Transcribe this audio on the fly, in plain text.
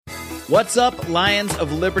What's up, Lions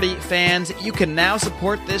of Liberty fans? You can now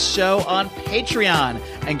support this show on Patreon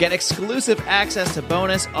and get exclusive access to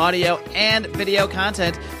bonus audio and video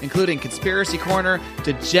content, including Conspiracy Corner,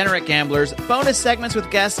 Degenerate Gamblers, bonus segments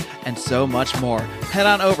with guests, and so much more. Head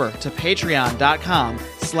on over to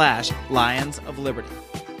patreon.com/Lions of Liberty.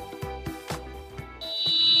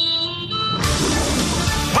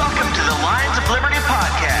 Welcome to the Lions of Liberty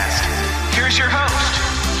podcast. Here's your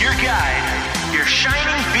host, your guide, your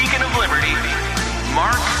shining beacon of liberty,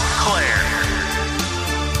 Mark Claire.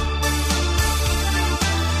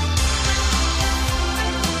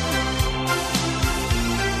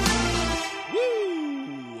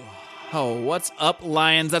 Oh, what's up,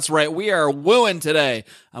 Lions? That's right, we are wooing today.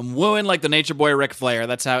 I'm wooing like the nature boy Ric Flair.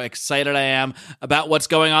 That's how excited I am about what's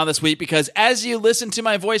going on this week, because as you listen to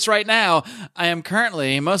my voice right now, I am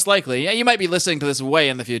currently, most likely, you might be listening to this way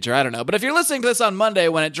in the future, I don't know, but if you're listening to this on Monday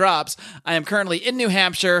when it drops, I am currently in New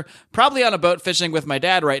Hampshire, probably on a boat fishing with my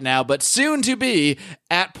dad right now, but soon to be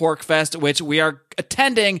at PorcFest, which we are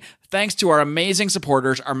attending thanks to our amazing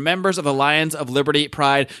supporters, our members of the Lions of Liberty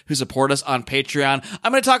Pride who support us on Patreon.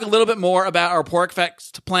 I'm going to talk a little bit more about our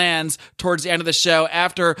PorcFest plans towards the end of the show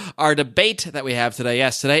after our debate that we have today.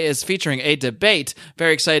 Yes, today is featuring a debate.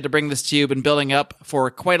 Very excited to bring this to you. Been building up for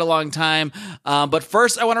quite a long time. But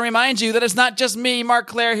first, I want to remind you that it's not just me, Mark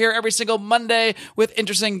Claire, here every single Monday with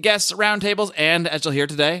interesting guests, roundtables, and, as you'll hear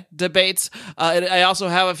today, debates. I also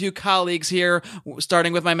have a few colleagues here,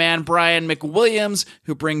 starting with my man Brian McWilliams,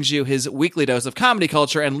 who brings you his weekly dose of comedy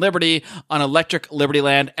culture and liberty on Electric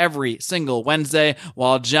Libertyland every single Wednesday,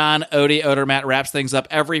 while John Odie Odermatt wraps things up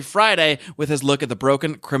every Friday with his look at the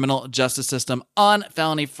broken criminal justice system on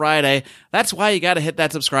Felony Friday. That's why you got to hit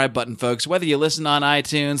that subscribe button, folks, whether you listen on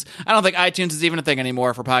iTunes. I don't think iTunes is even a thing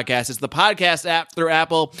anymore for podcasts. It's the podcast app through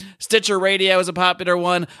Apple. Stitcher Radio is a popular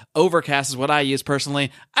one. Overcast is what I use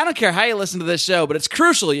personally. I don't care how you listen to this show, but it's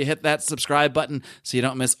crucial you hit that subscribe button so you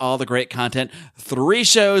don't miss all the great content. 3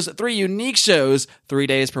 unique shows, 3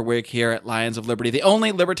 days per week here at Lions of Liberty, the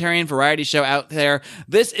only libertarian variety show out there.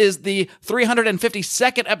 This is the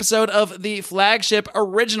 352nd episode of the flagship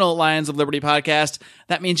original Lions of Liberty podcast.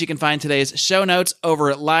 That means you can find today's show notes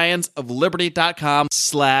over at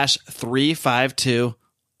lionsofliberty.com/352.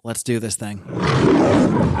 Let's do this thing.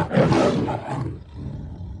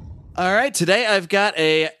 All right, today I've got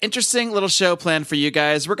a interesting little show planned for you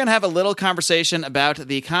guys. We're going to have a little conversation about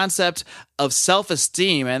the concept of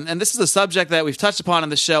self-esteem, and this is a subject that we've touched upon on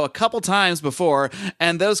the show a couple times before,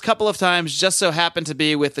 and those couple of times just so happen to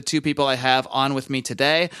be with the 2 people I have on with me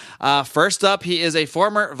today. First up, he is a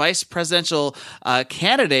former vice presidential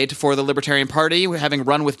candidate for the Libertarian Party, having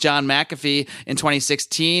run with John McAfee in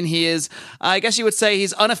 2016. He is, I guess you would say,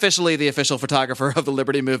 he's unofficially the official photographer of the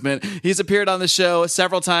Liberty Movement. He's appeared on the show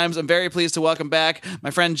several times. I'm very pleased to welcome back my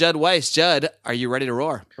friend Judd Weiss. Judd, are you ready to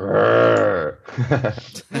roar? Yeah,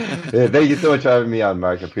 thank you so much for having me on,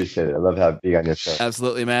 Mark. I appreciate it. I love being on your show.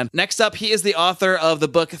 Absolutely, man. Next up, he is the author of the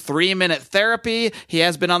book 3 Minute Therapy. He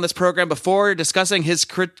has been on this program before discussing his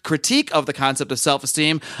critique of the concept of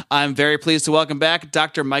self-esteem. I'm very pleased to welcome back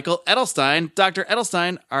Dr. Michael Edelstein. Dr.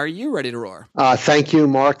 Edelstein, are you ready to roar? Thank you,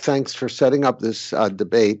 Mark. Thanks for setting up this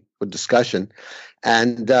debate or discussion.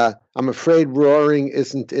 And I'm afraid roaring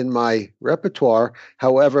isn't in my repertoire.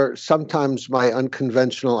 However, sometimes my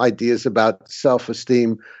unconventional ideas about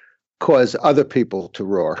self-esteem cause other people to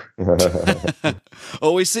roar.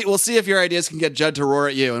 Well, we'll see if your ideas can get Judd to roar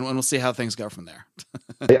at you, and we'll see how things go from there.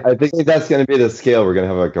 I think that's going to be the scale. We're going to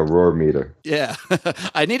have like a roar meter. Yeah.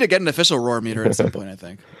 I need to get an official roar meter at some point, I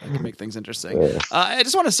think. That can make things interesting. Yeah. I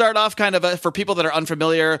just want to start off kind of for people that are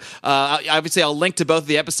unfamiliar. Obviously, I'll link to both of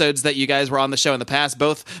the episodes that you guys were on the show in the past,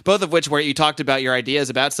 both of which where you talked about your ideas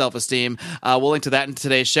about self-esteem. We'll link to that in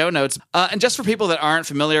today's show notes. And just for people that aren't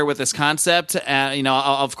familiar with this concept,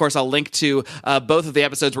 I'll link to both of the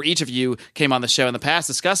episodes where each of you came on the show in the past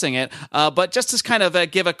discussing it. But just to kind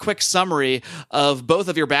of give a quick summary of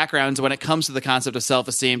both of your backgrounds when it comes to the concept of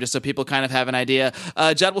self-esteem, just so people kind of have an idea.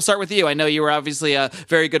 Judd, we'll start with you. I know you were obviously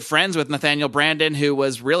very good friends with Nathaniel Branden, who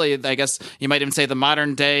was really, I guess you might even say, the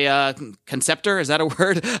modern day conceptor. Is that a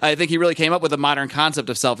word? I think he really came up with a modern concept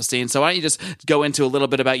of self-esteem. So why don't you just go into a little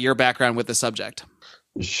bit about your background with the subject?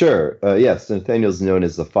 Sure. Yes, Nathaniel's known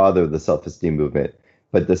as the father of the self-esteem movement.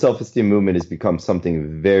 But the self-esteem movement has become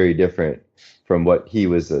something very different from what he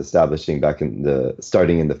was establishing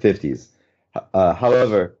starting in the 50s.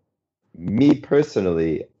 However, me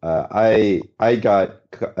personally, I got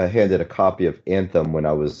handed a copy of Anthem when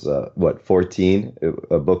I was 14,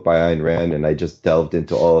 a book by Ayn Rand, and I just delved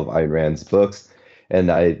into all of Ayn Rand's books,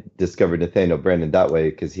 and I discovered Nathaniel Branden that way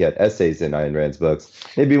because he had essays in Ayn Rand's books.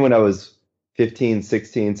 Maybe when I was 15,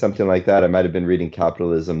 16, something like that. I might have been reading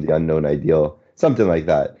Capitalism, The Unknown Ideal, something like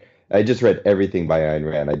that. I just read everything by Ayn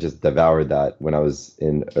Rand. I just devoured that when I was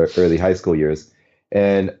in early high school years.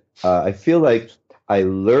 And I feel like I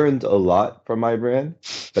learned a lot from Ayn Rand,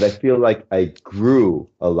 but I feel like I grew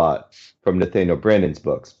a lot from Nathaniel Brandon's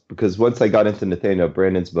books. Because once I got into Nathaniel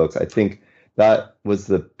Brandon's books, I think that was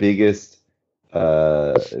the biggest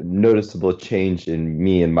noticeable change in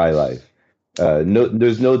me in my life.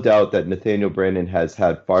 There's no doubt that Nathaniel Brandon has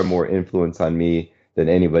had far more influence on me than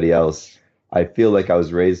anybody else. I feel like I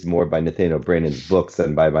was raised more by Nathaniel Brandon's books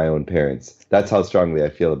than by my own parents. That's how strongly I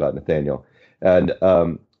feel about Nathaniel. And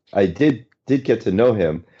I did get to know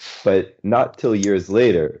him, but not till years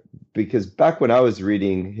later, because back when I was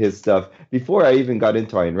reading his stuff, before I even got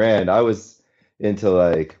into Ayn Rand, I was into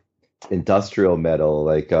like industrial metal,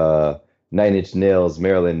 like Nine Inch Nails,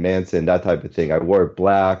 Marilyn Manson, that type of thing. I wore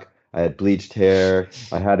black. I had bleached hair.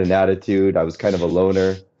 I had an attitude. I was kind of a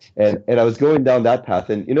loner. And I was going down that path.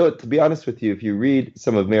 And, you know, to be honest with you, if you read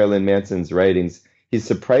some of Marilyn Manson's writings, he's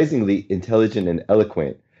surprisingly intelligent and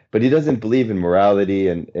eloquent, but he doesn't believe in morality.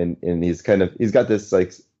 And he's got this,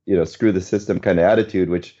 like, you know, screw the system kind of attitude,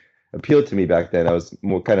 which appealed to me back then. I was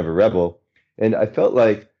more kind of a rebel. And I felt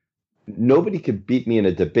like nobody could beat me in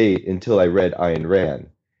a debate until I read Ayn Rand.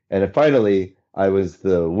 And finally, I was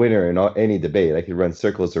the winner in any debate. I could run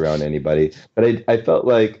circles around anybody. But I felt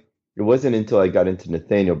like it wasn't until I got into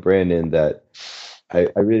Nathaniel Brandon that I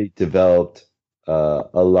really developed a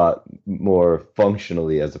lot more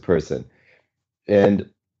functionally as a person. And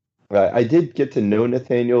I did get to know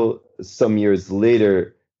Nathaniel some years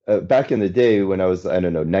later. Back in the day when I was, I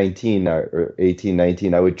don't know, 19 or 18,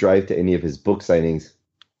 19, I would drive to any of his book signings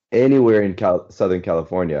anywhere in Southern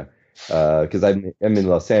California, because I'm in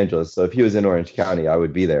Los Angeles. So if he was in Orange County, I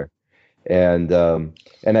would be there. And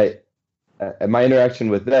my interaction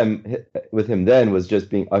with him then was just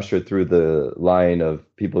being ushered through the line of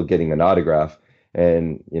people getting an autograph.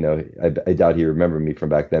 And, you know, I doubt he remembered me from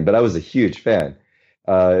back then, but I was a huge fan.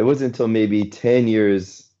 It wasn't until maybe 10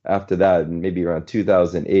 years after that, maybe around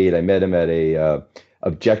 2008, I met him at a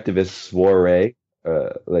objectivist soiree,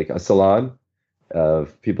 like a salon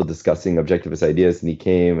of people discussing objectivist ideas. And he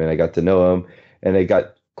came and I got to know him and I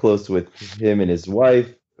got close with him and his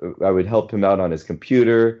wife. I would help him out on his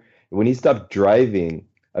computer. When he stopped driving,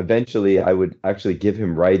 eventually I would actually give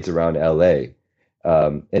him rides around LA.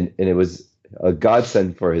 And it was a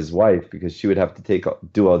godsend for his wife because she would have to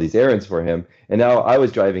do all these errands for him. And now I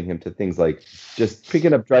was driving him to things like just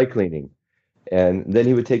picking up dry cleaning. And then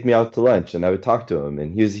he would take me out to lunch and I would talk to him.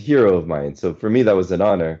 And he was a hero of mine. So for me, that was an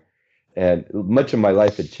honor. And much of my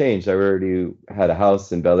life had changed. I already had a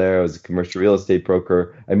house in Bel Air. I was a commercial real estate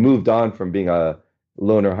broker. I moved on from being a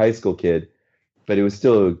loner high school kid, but it was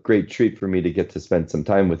still a great treat for me to get to spend some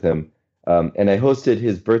time with him. And I hosted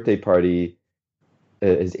his birthday party,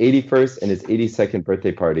 his 81st and his 82nd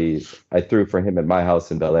birthday parties I threw for him at my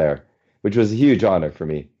house in Bel Air, which was a huge honor for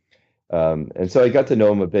me. And so I got to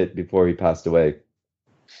know him a bit before he passed away.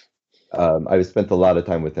 I spent a lot of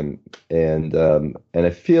time with him, and I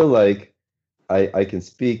feel like I can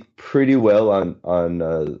speak pretty well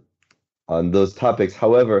on those topics.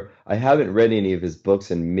 However, I haven't read any of his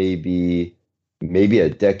books in maybe a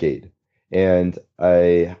decade, and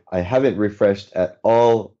I haven't refreshed at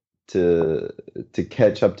all to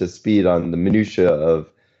catch up to speed on the minutia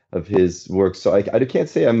of his work. So I can't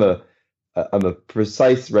say I'm a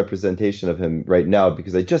precise representation of him right now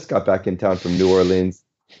because I just got back in town from New Orleans,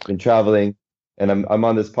 been traveling, and I'm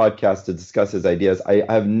on this podcast to discuss his ideas. I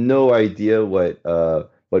have no idea what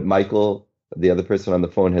Michael, the other person on the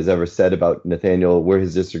phone, has ever said about Nathaniel, where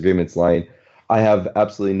his disagreements lie. I have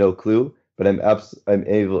absolutely no clue, but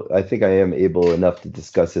I think I am able enough to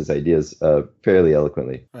discuss his ideas fairly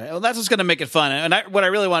eloquently. Right. Well, that's what's going to make it fun. And what I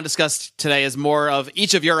really want to discuss today is more of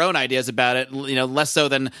each of your own ideas about it, you know, less so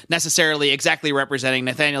than necessarily exactly representing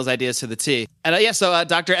Nathaniel's ideas to the T. And so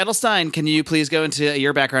Dr. Edelstein, can you please go into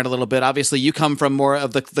your background a little bit? Obviously, you come from more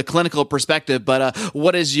of the clinical perspective, but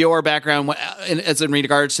what is your background as in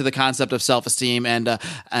regards to the concept of self-esteem and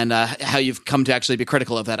how you've come to actually be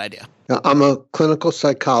critical of that idea? I'm a clinical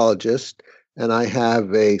psychologist, and I have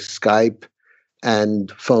a Skype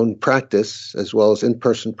and phone practice as well as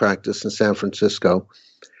in-person practice in San Francisco.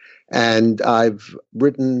 And I've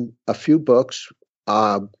written a few books.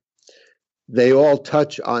 They all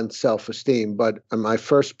touch on self-esteem, but in my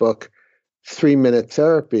first book, 3-Minute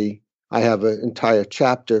Therapy, I have an entire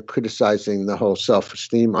chapter criticizing the whole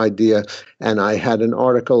self-esteem idea. And I had an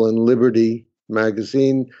article in Liberty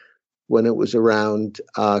magazine when it was around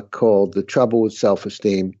called The Trouble with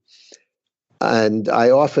Self-Esteem. And I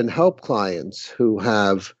often help clients who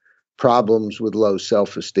have problems with low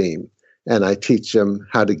self-esteem. And I teach them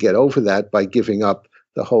how to get over that by giving up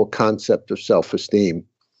the whole concept of self-esteem.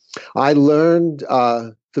 I learned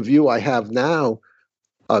the view I have now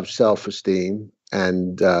of self-esteem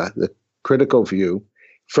and the critical view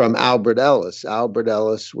from Albert Ellis. Albert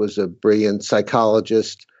Ellis was a brilliant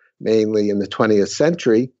psychologist, mainly in the 20th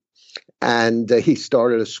century, and he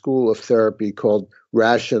started a school of therapy called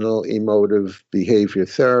Rational Emotive Behavior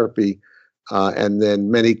Therapy, and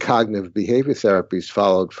then many cognitive behavior therapies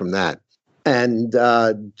followed from that. And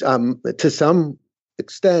to some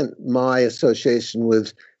extent, my association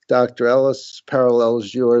with Dr. Ellis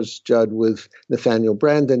parallels yours, Judd, with Nathaniel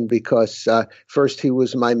Branden, because first he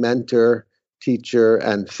was my mentor, teacher,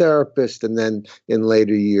 and therapist, and then in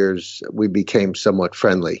later years we became somewhat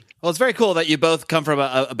friendly. Well, it's very cool that you both come from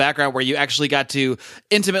a background where you actually got to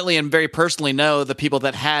intimately and very personally know the people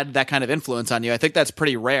that had that kind of influence on you. I think that's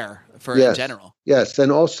pretty rare in general. Yes,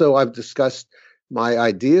 and also I've discussed my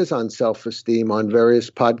ideas on self-esteem on various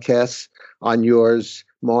podcasts, on yours,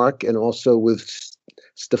 Mark, and also with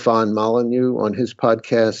Stefan Molyneux on his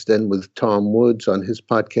podcast and with Tom Woods on his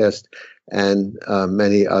podcast and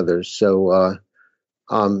many others. So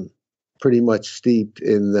I'm pretty much steeped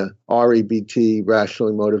in the REBT, Rational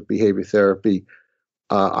Emotive Behavior Therapy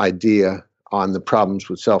idea on the problems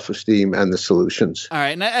with self-esteem and the solutions. All right,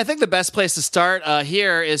 and I think the best place to start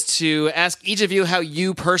here is to ask each of you how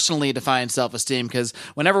you personally define self-esteem, because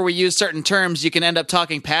whenever we use certain terms, you can end up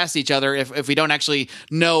talking past each other if we don't actually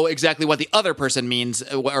know exactly what the other person means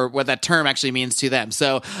or what that term actually means to them.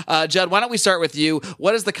 So, Judd, why don't we start with you?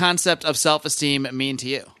 What does the concept of self-esteem mean to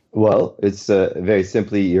you? Well, it's very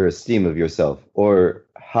simply your esteem of yourself, or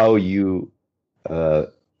how you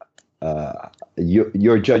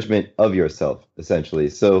your judgment of yourself, essentially.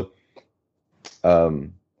 So, or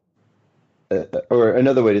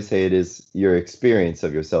another way to say it is your experience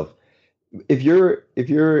of yourself. If you're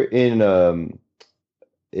in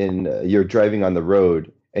you're driving on the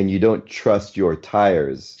road and you don't trust your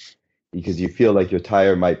tires because you feel like your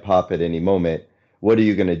tire might pop at any moment, what are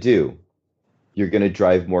you going to do? You're going to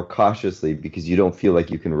drive more cautiously because you don't feel like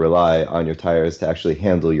you can rely on your tires to actually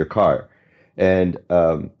handle your car. And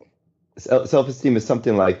self-esteem is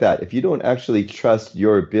something like that. If you don't actually trust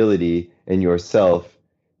your ability and yourself,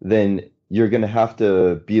 then you're going to have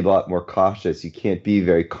to be a lot more cautious. You can't be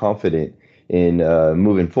very confident in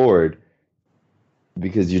moving forward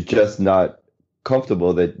because you're just not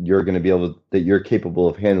comfortable that you're going to be that you're capable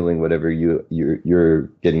of handling whatever you're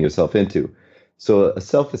getting yourself into. So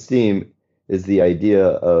self-esteem is the idea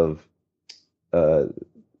of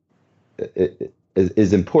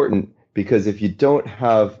is important, because if you don't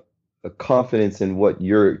have a confidence in what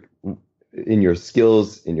in your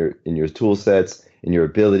skills, in your tool sets, in your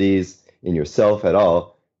abilities, in yourself at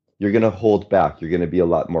all, you're going to hold back. You're going to be a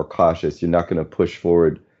lot more cautious. You're not going to push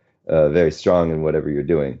forward very strong in whatever you're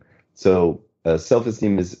doing. So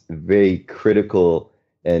self-esteem is very critical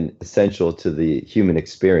and essential to the human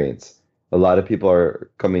experience. A lot of people are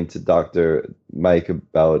coming to Dr. Mike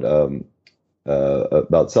about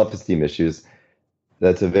self-esteem issues.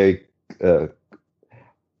 That's a very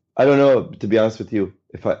I don't know, to be honest with you,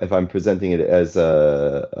 if I'm presenting it as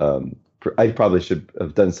I probably should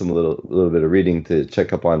have done some little bit of reading to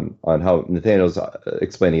check up on how Nathaniel's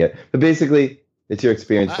explaining it. But basically, it's your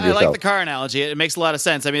experience with yourself. I like the car analogy. It makes a lot of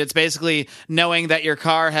sense. I mean, it's basically knowing that your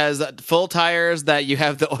car has full tires, that you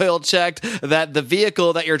have the oil checked, that the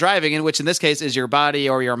vehicle that you're driving in, which in this case is your body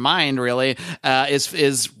or your mind, really,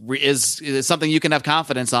 is something you can have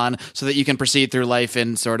confidence on, so that you can proceed through life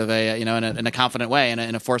in sort of in a confident way, in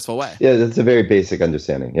a forceful way. Yeah, that's a very basic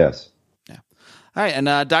understanding. Yes. Yeah. All right,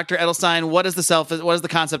 and Dr. Edelstein, what does the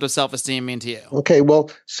concept of self-esteem mean to you? Okay,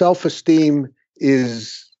 well, self-esteem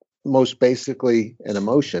is most basically an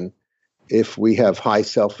emotion. If we have high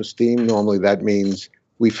self-esteem, normally that means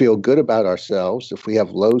we feel good about ourselves. If we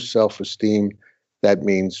have low self-esteem, that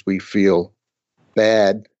means we feel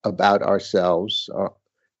bad about ourselves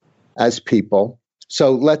as people.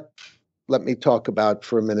 So let me talk about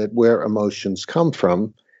for a minute where emotions come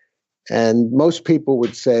from. And most people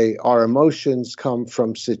would say our emotions come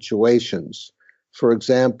from situations. For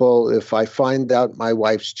example, if I find out my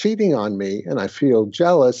wife's cheating on me and I feel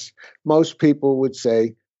jealous, most people would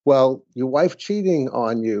say, well, your wife cheating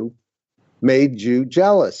on you made you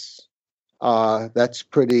jealous. That's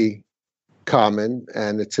pretty common,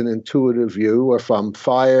 and it's an intuitive view. Or if I'm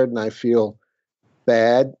fired and I feel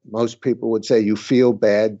bad, most people would say you feel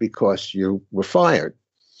bad because you were fired.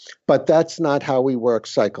 But that's not how we work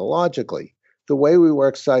psychologically. The way we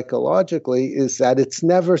work psychologically is that it's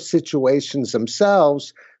never situations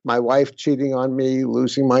themselves, my wife cheating on me,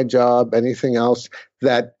 losing my job, anything else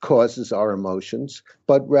that causes our emotions,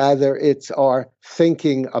 but rather it's our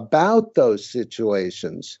thinking about those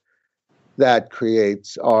situations that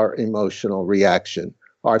creates our emotional reaction.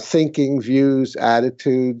 Our thinking, views,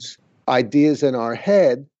 attitudes, ideas in our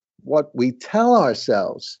head, what we tell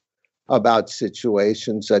ourselves about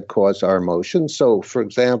situations that cause our emotions. So, for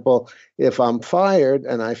example, if I'm fired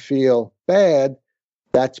and I feel bad,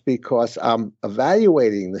 that's because I'm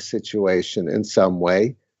evaluating the situation in some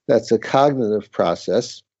way. That's a cognitive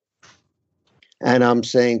process. And I'm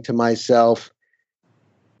saying to myself,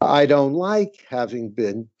 I don't like having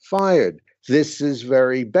been fired. This is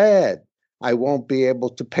very bad. I won't be able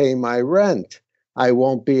to pay my rent. I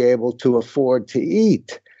won't be able to afford to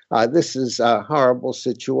eat. This is a horrible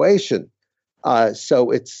situation.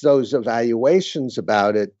 So it's those evaluations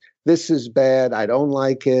about it. This is bad. I don't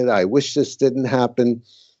like it. I wish this didn't happen.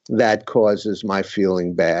 That causes my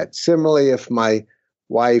feeling bad. Similarly, if my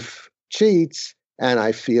wife cheats and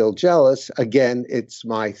I feel jealous, again, it's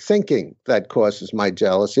my thinking that causes my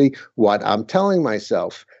jealousy, what I'm telling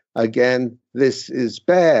myself. Again, this is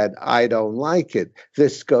bad. I don't like it.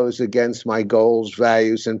 This goes against my goals,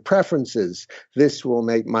 values, and preferences. This will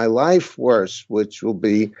make my life worse, which will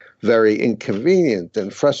be very inconvenient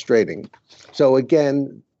and frustrating. So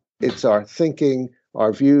again, it's our thinking,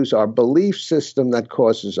 our views, our belief system that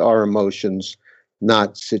causes our emotions,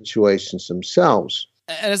 not situations themselves.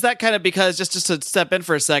 And is that kind of because, just to step in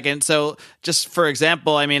for a second, so just for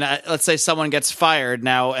example, I mean, let's say someone gets fired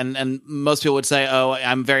now, and most people would say, oh,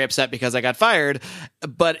 I'm very upset because I got fired,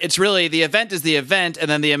 but it's really, the event is the event,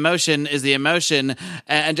 and then the emotion is the emotion,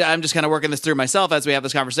 and I'm just kind of working this through myself as we have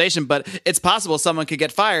this conversation, but it's possible someone could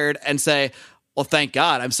get fired and say, well, thank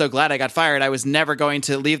God. I'm so glad I got fired. I was never going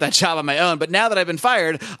to leave that job on my own. But now that I've been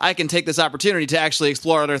fired, I can take this opportunity to actually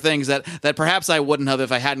explore other things that perhaps I wouldn't have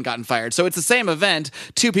if I hadn't gotten fired. So it's the same event.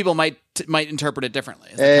 Two people might interpret it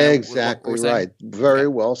differently. Exactly right. Very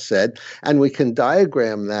well said. And we can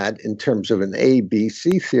diagram that in terms of an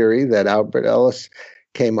ABC theory that Albert Ellis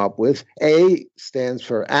came up with. A stands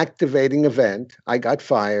for activating event. I got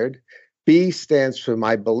fired. B stands for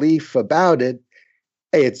my belief about it.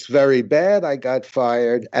 It's very bad, I got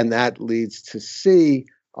fired, and that leads to C,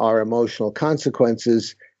 our emotional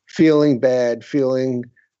consequences, feeling bad, feeling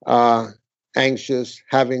anxious,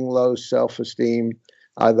 having low self-esteem,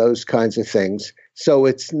 those kinds of things. So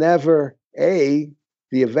it's never A,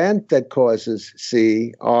 the event that causes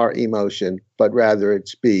C, our emotion, but rather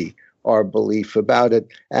it's B, our belief about it.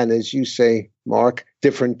 And as you say, Mark,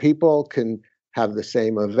 different people can have the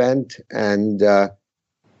same event and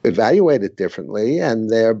evaluate it differently and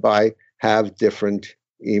thereby have different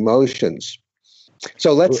emotions.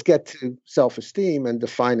 So let's get to self-esteem and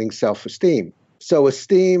defining self-esteem. So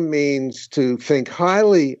esteem means to think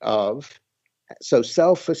highly of. So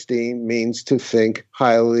self-esteem means to think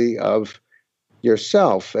highly of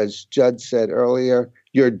yourself. As Judd said earlier,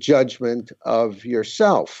 your judgment of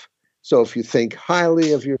yourself. So if you think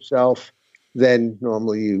highly of yourself, then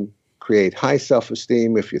normally you create high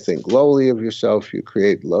self-esteem. If you think lowly of yourself, you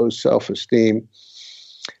create low self-esteem.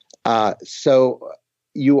 So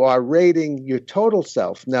you are rating your total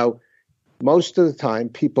self. Now, most of the time,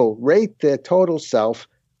 people rate their total self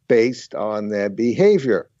based on their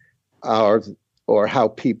behavior or how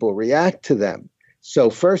people react to them. So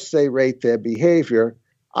first they rate their behavior.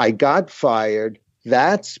 I got fired.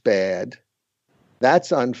 That's bad.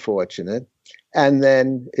 That's unfortunate. And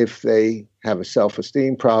then if they have a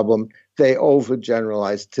self-esteem problem, they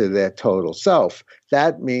overgeneralize to their total self.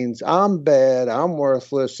 That means I'm bad, I'm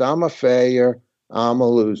worthless, I'm a failure, I'm a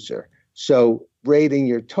loser. So rating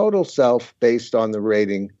your total self based on the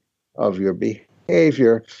rating of your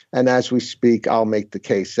behavior. And as we speak, I'll make the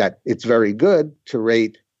case that it's very good to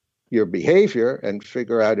rate your behavior and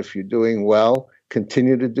figure out if you're doing well,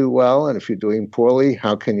 continue to do well, and if you're doing poorly,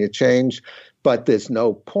 how can you change? But there's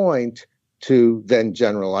no point to then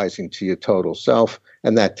generalizing to your total self,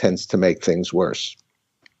 and that tends to make things worse.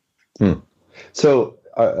 So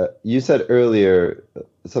you said earlier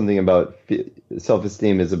something about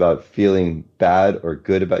self-esteem is about feeling bad or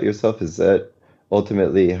good about yourself. Is that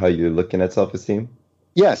ultimately how you're looking at self-esteem?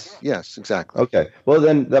 Yes, exactly. Okay. Well,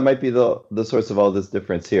 then that might be the source of all this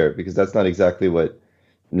difference here, because that's not exactly what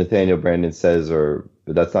Nathaniel Branden says, or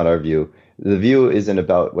that's not our view. The view isn't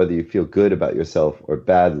about whether you feel good about yourself or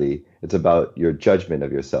badly. It's about your judgment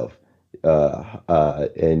of yourself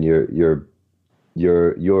and your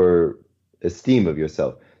esteem of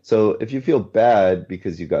yourself. So if you feel bad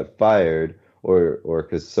because you got fired or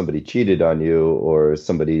because somebody cheated on you or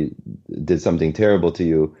somebody did something terrible to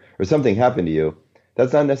you or something happened to you,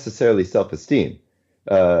 that's not necessarily self-esteem.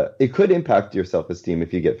 It could impact your self-esteem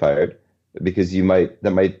if you get fired, because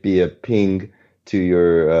that might be a ping to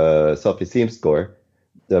your self-esteem score,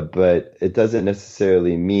 but it doesn't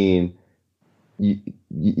necessarily mean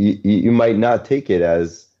you might not take it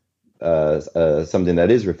as something that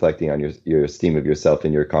is reflecting on your esteem of yourself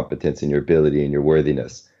and your competence and your ability and your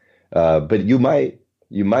worthiness. But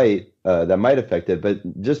that might affect it.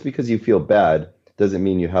 But just because you feel bad doesn't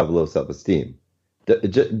mean you have low self-esteem.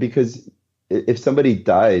 Because if somebody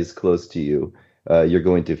dies close to you, you're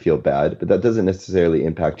going to feel bad, but that doesn't necessarily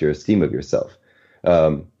impact your esteem of yourself.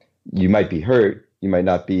 You might be hurt, you might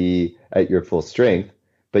not be at your full strength,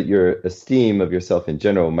 but your esteem of yourself in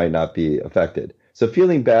general might not be affected. So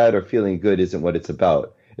feeling bad or feeling good isn't what it's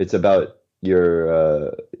about. It's about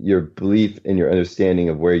your belief and your understanding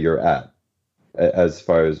of where you're at, as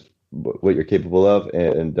far as what you're capable of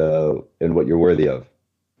and what you're worthy of.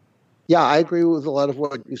 Yeah, I agree with a lot of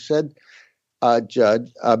what you said,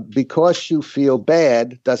 Judd. Because you feel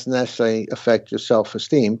bad doesn't necessarily affect your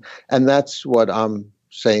self-esteem, and that's what I'm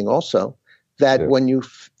saying also. That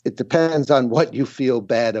it depends on what you feel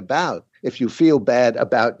bad about. If you feel bad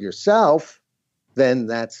about yourself, then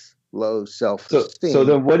that's low self-esteem. So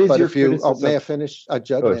then, what is your criticism? May I finish,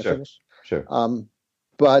 Judd? May I finish? Sure.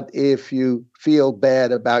 But if you feel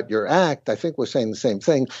bad about your act, I think we're saying the same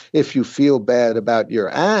thing. If you feel bad about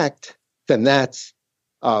your act, then that's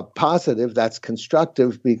positive, that's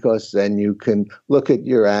constructive, because then you can look at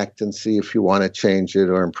your act and see if you want to change it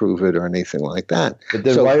or improve it or anything like that. But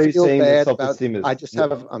then why are you saying that self-esteem is...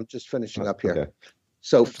 I'm just finishing up here. Okay.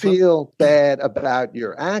 So feel bad about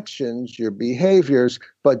your actions, your behaviors,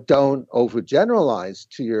 but don't overgeneralize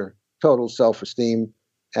to your total self-esteem.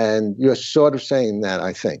 And you're sort of saying that,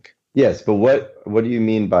 I think. Yes, but what do you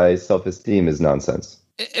mean by self-esteem is nonsense?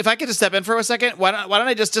 If I could just step in for a second, why don't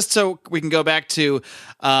I just so we can go back to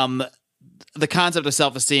the concept of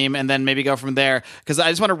self-esteem and then maybe go from there, because I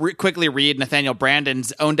just want to quickly read Nathaniel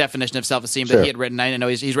Branden's own definition of self-esteem that he had written. I know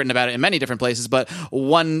he's written about it in many different places, but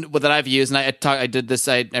one that I've used, and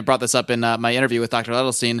I brought this up in my interview with Dr.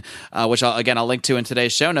 Edelstein, which I'll link to in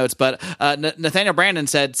today's show notes. But Nathaniel Branden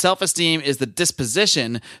said, self-esteem is the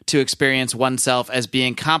disposition to experience oneself as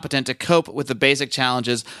being competent to cope with the basic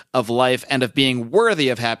challenges of life and of being worthy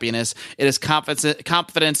of happiness. It is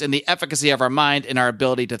confidence in the efficacy of our mind and our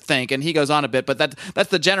ability to think. And he goes on a bit, but that's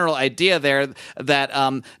the general idea there,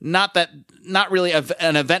 that not really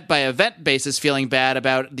an event by event basis feeling bad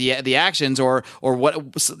about the actions or what,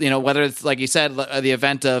 whether it's like you said, the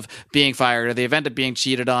event of being fired or the event of being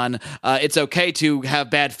cheated on. It's okay to have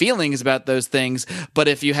bad feelings about those things, but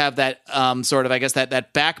if you have that sort of, I guess,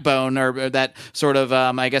 that backbone or that sort of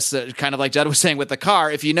kind of like Judd was saying with the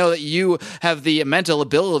car, if you know that you have the mental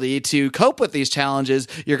ability to cope with these challenges,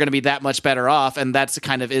 you're going to be that much better off. And that's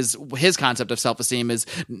kind of is his concept of self-esteem, is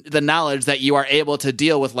the knowledge that you are able to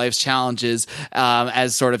deal with life's challenges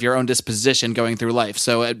as sort of your own disposition going through life.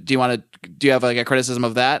 So do you have like a criticism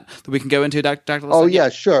of that we can go into, Dr. Listen? Oh, yeah,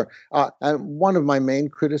 sure. One of my main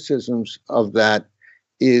criticisms of that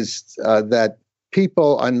is that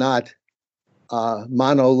people are not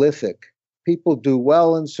monolithic. People do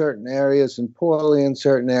well in certain areas and poorly in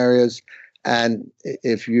certain areas. And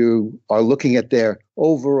if you are looking at their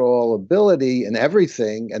overall ability and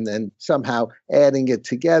everything, and then somehow adding it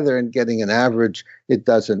together and getting an average, it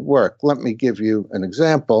doesn't work. Let me give you an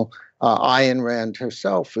example. Ayn Rand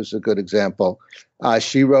herself is a good example.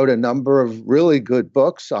 She wrote a number of really good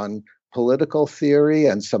books on political theory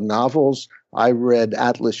and some novels. I read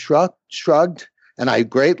Atlas Shrugged, and I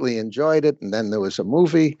greatly enjoyed it. And then there was a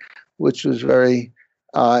movie, which was very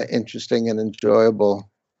interesting and enjoyable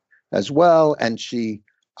as well. And she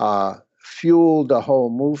fueled a whole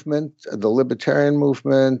movement, the libertarian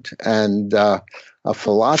movement, and a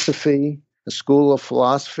philosophy, a school of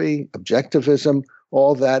philosophy, objectivism.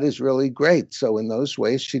 All that is really great. So in those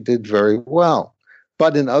ways, she did very well.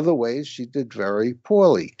 But in other ways, she did very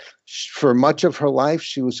poorly. For much of her life,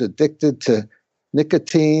 she was addicted to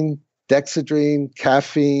nicotine, dexedrine,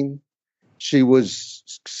 caffeine. She was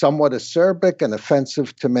somewhat acerbic and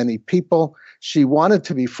offensive to many people. She wanted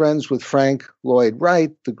to be friends with Frank Lloyd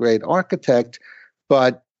Wright, the great architect,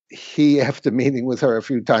 but he, after meeting with her a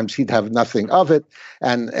few times, he'd have nothing of it.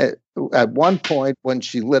 And at one point, when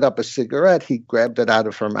she lit up a cigarette, he grabbed it out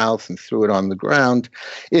of her mouth and threw it on the ground.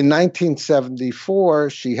 In 1974,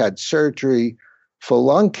 she had surgery for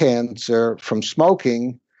lung cancer from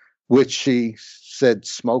smoking, which she said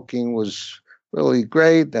smoking was really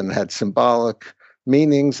great and had symbolic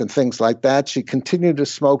meanings and things like that. She continued to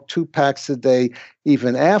smoke 2 packs a day,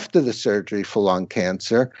 even after the surgery for lung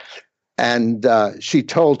cancer. And she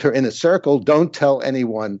told her inner circle, don't tell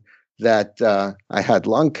anyone that I had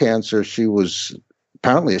lung cancer, she was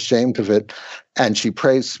apparently ashamed of it, and she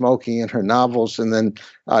praised smoking in her novels. And then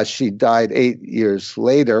she died 8 years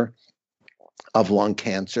later of lung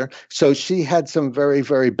cancer. So she had some very,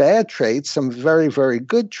 very bad traits, some very, very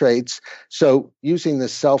good traits. So using the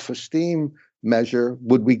self-esteem measure,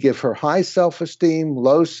 would we give her high self-esteem,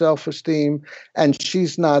 low self-esteem? And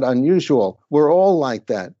she's not unusual. We're all like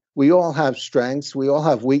that. We all have strengths. We all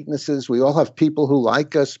have weaknesses. We all have people who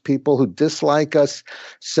like us, people who dislike us.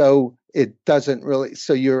 So it doesn't really,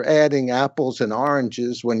 so you're adding apples and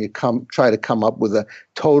oranges when you try to come up with a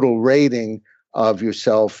total rating of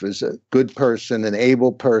yourself as a good person, an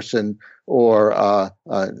able person, or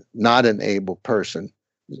not an able person.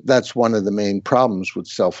 That's one of the main problems with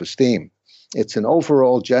self-esteem. It's an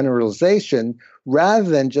overall generalization rather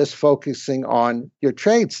than just focusing on your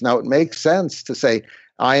traits. Now, it makes sense to say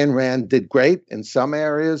Ayn Rand did great in some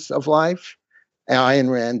areas of life. Ayn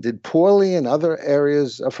Rand did poorly in other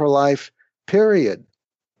areas of her life, period.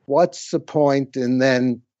 What's the point in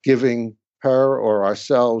then giving her or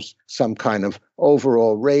ourselves some kind of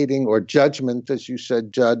overall rating or judgment, as you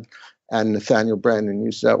said, Judd, and Nathaniel Branden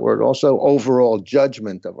used that word also, overall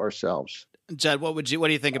judgment of ourselves? Judd, what do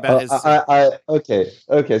you think about his? Okay.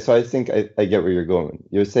 So I think I get where you're going.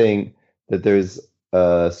 You're saying that there's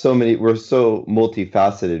we're so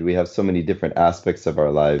multifaceted. We have so many different aspects of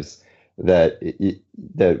our lives and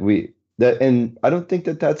I don't think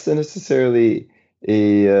that that's necessarily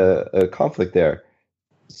a conflict there.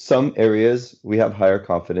 Some areas we have higher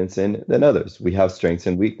confidence in than others. We have strengths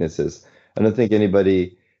and weaknesses. I don't think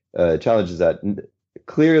anybody challenges that.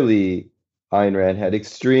 Clearly, Ayn Rand had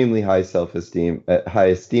extremely high esteem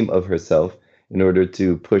of herself in order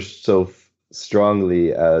to push so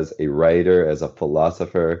strongly as a writer, as a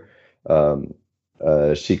philosopher.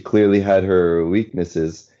 She clearly had her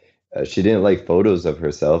weaknesses. She didn't like photos of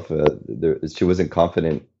herself. She wasn't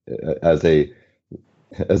confident as a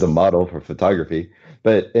model for photography,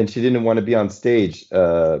 and she didn't want to be on stage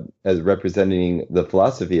as representing the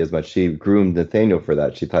philosophy as much. She groomed Nathaniel for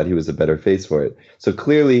that. She thought he was a better face for it. So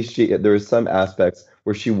clearly, there were some aspects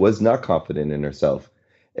where she was not confident in herself,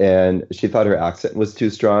 and she thought her accent was too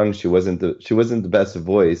strong. She wasn't the best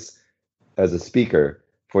voice as a speaker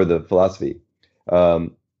for the philosophy.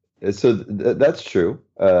 So that's true.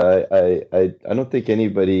 I don't think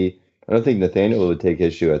Nathaniel would take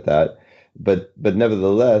issue at that. But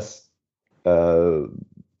nevertheless, the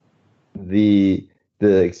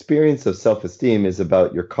experience of self-esteem is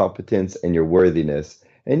about your competence and your worthiness.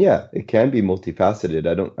 And yeah, it can be multifaceted.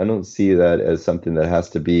 I don't see that as something that has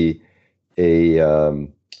to be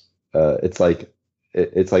it's like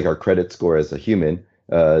our credit score as a human.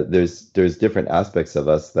 There's different aspects of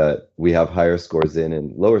us that we have higher scores in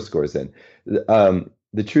and lower scores in.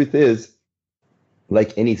 The truth is,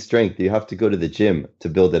 like any strength, you have to go to the gym to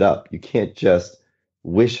build it up. You can't just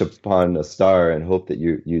wish upon a star and hope that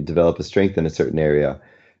you develop a strength in a certain area.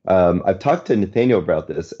 I've talked to Nathaniel about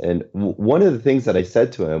this, and one of the things that I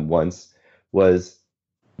said to him once was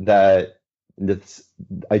that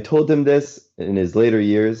I told him this in his later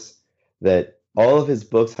years, that all of his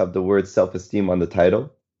books have the word self-esteem on the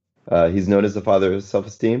title. He's known as the father of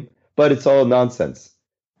self-esteem, but it's all nonsense.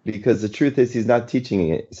 Because the truth is, he's not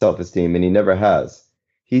teaching self-esteem, and he never has.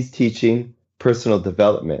 He's teaching personal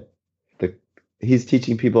development. He's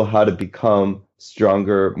teaching people how to become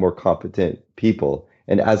stronger, more competent people.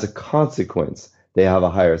 And as a consequence, they have a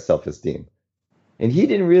higher self-esteem. And he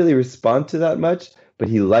didn't really respond to that much, but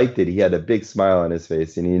he liked it. He had a big smile on his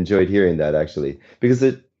face, and he enjoyed hearing that, actually. Because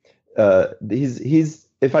he's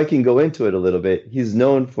if I can go into it a little bit, he's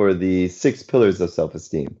known for the 6 pillars of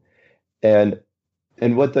self-esteem. And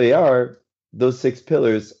what they are, those 6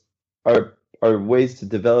 pillars are ways to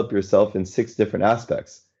develop yourself in 6 different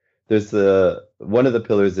aspects. There's one of the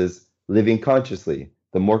pillars is living consciously.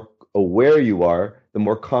 The more aware you are, the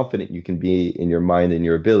more confident you can be in your mind and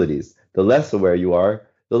your abilities. The less aware you are,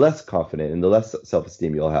 the less confident and the less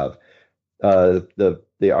self-esteem you'll have. Another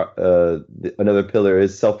pillar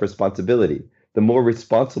is self-responsibility. The more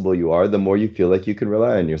responsible you are, the more you feel like you can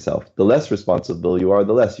rely on yourself. The less responsible you are,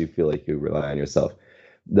 the less you feel like you rely on yourself.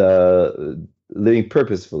 The living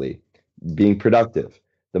purposefully, being productive.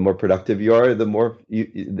 The more productive you are, the more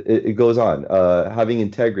it goes on. Having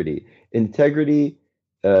integrity. Integrity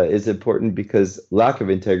is important because lack of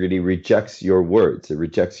integrity rejects your words. It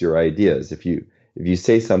rejects your ideas. If you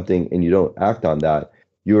say something and you don't act on that,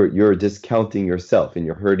 you're discounting yourself and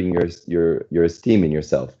you're hurting your esteem in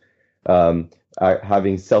yourself.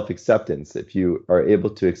 Having self-acceptance. If you are able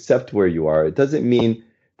to accept where you are, it doesn't mean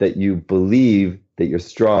that you believe that you're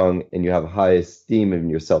strong and you have high esteem in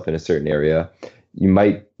yourself in a certain area. you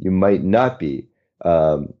might not be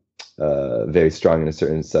very strong in a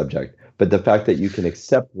certain subject, but the fact that you can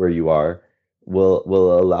accept where you are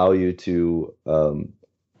will allow you to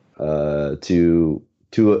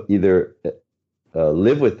either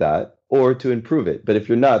live with that or to improve it. But if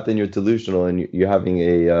you're not, then you're delusional and you're having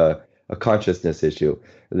a consciousness issue.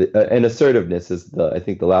 And assertiveness is I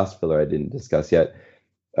think the last pillar I didn't discuss yet.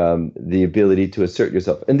 The ability to assert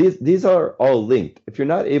yourself, and these are all linked. If you're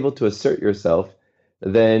not able to assert yourself,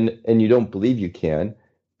 and you don't believe you can,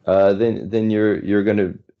 then you're going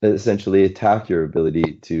to essentially attack your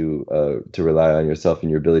ability to rely on yourself and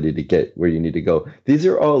your ability to get where you need to go. These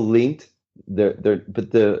are all linked. But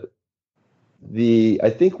I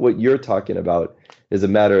think what you're talking about is a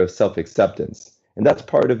matter of self-acceptance, and that's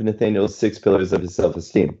part of Nathaniel's 6 pillars of his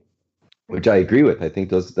self-esteem, which I agree with. I think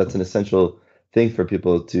that's an essential thing for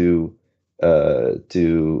people to get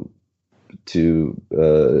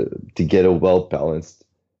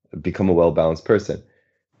become a well-balanced person.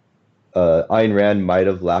 Ayn Rand might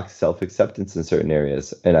have lacked self-acceptance in certain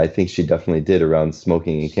areas, and I think she definitely did around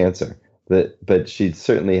smoking and cancer. But she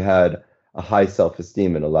certainly had a high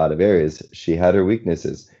self-esteem in a lot of areas. She had her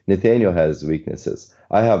weaknesses. Nathaniel has weaknesses.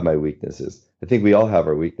 I have my weaknesses. I think we all have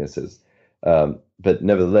our weaknesses. But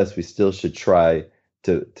nevertheless, we still should try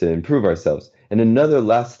to improve ourselves. And another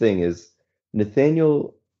last thing is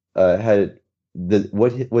Nathaniel had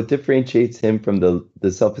what differentiates him from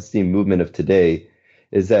the self-esteem movement of today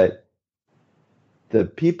is that the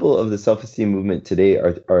people of the self-esteem movement today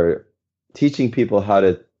are teaching people how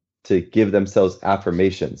to give themselves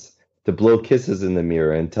affirmations, to blow kisses in the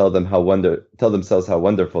mirror and tell themselves how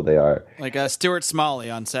wonderful they are. Like Stuart Smalley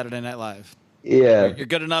on Saturday Night Live. Yeah, you're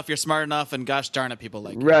good enough, you're smart enough, and gosh darn it, people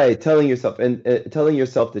like you. Right, telling yourself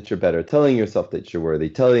that you're better, telling yourself that you're worthy,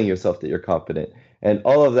 telling yourself that you're competent, and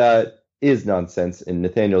all of that is nonsense in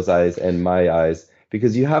Nathaniel's eyes and my eyes,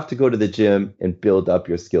 because you have to go to the gym and build up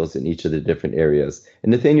your skills in each of the different areas.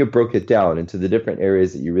 And Nathaniel broke it down into the different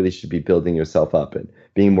areas that you really should be building yourself up in,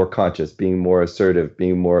 being more conscious, being more assertive,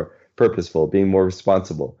 being more purposeful, being more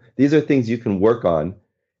responsible. These are things you can work on,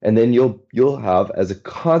 and then you'll have, as a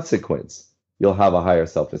consequence, you'll have a higher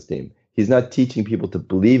self-esteem. He's not teaching people to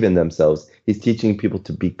believe in themselves. He's teaching people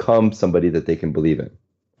to become somebody that they can believe in.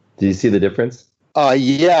 Do you see the difference?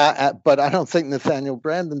 Yeah, but I don't think Nathaniel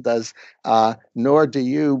Branden does, nor do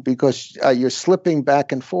you, because you're slipping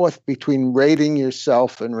back and forth between rating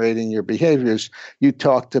yourself and rating your behaviors. You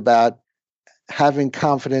talked about having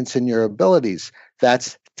confidence in your abilities.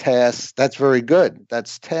 That's task. That's very good.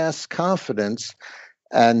 That's task confidence,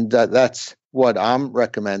 and that's what I'm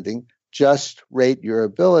recommending. Just rate your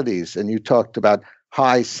abilities. And you talked about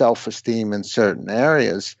high self-esteem in certain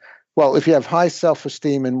areas. Well, if you have high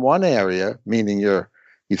self-esteem in one area, meaning you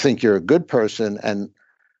think you're a good person, and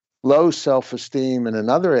low self-esteem in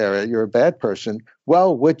another area, you're a bad person.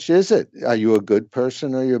 Well, which is it? Are you a good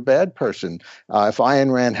person or are you a bad person? If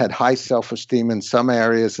Ayn Rand had high self-esteem in some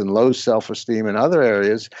areas and low self-esteem in other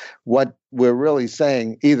areas, what we're really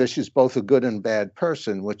saying, either she's both a good and bad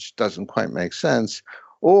person, which doesn't quite make sense,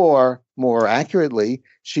 or more accurately,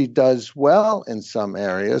 she does well in some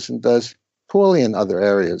areas and does poorly in other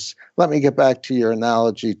areas. Let me get back to your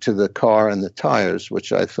analogy to the car and the tires,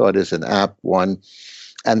 which I thought is an apt one.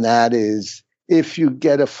 And that is, if you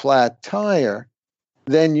get a flat tire,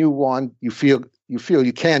 then you feel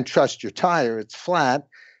you can't trust your tire, it's flat.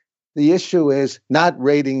 The issue is not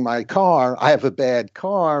rating my car, I have a bad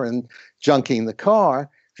car, and junking the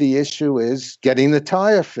car. The issue is getting the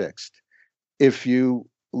tire fixed. If you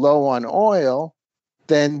low on oil,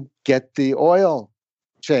 then get the oil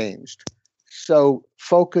changed. So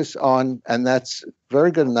focus on, and that's a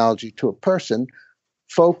very good analogy to a person,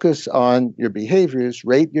 focus on your behaviors,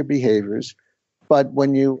 rate your behaviors. But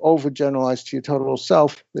when you overgeneralize to your total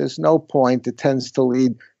self, there's no point. It tends to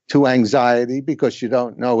lead to anxiety because you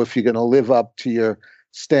don't know if you're going to live up to your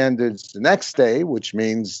standards the next day, which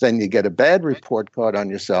means then you get a bad report card on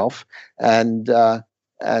yourself, and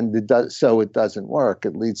it doesn't work.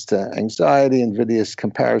 It leads to anxiety, invidious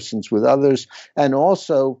comparisons with others. And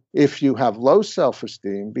also, if you have low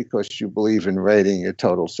self-esteem because you believe in rating your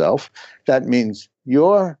total self, that means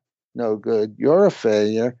you're no good, you're a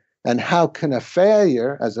failure. And how can a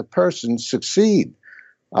failure as a person succeed?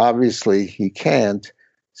 Obviously, he can't.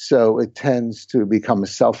 So it tends to become a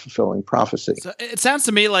self-fulfilling prophecy. So it sounds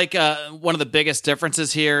to me like one of the biggest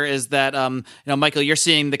differences here is that, Michael, you're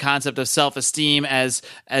seeing the concept of self-esteem as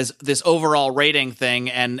this overall rating thing,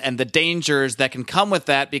 and the dangers that can come with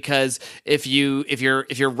that. Because if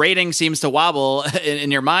your rating seems to wobble in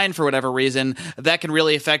your mind for whatever reason, that can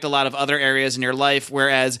really affect a lot of other areas in your life.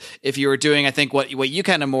 Whereas if you were doing, I think what you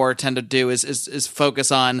kind of more tend to do is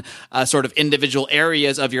focus on sort of individual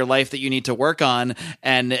areas of your life that you need to work on,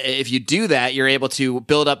 and if you do that, you're able to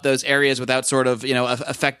build up those areas without sort of,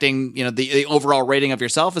 affecting, the overall rating of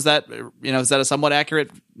yourself. Is that, is that a somewhat accurate,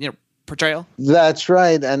 portrayal? That's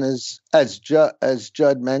right. And as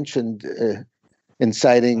Judd mentioned, in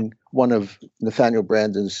citing one of Nathaniel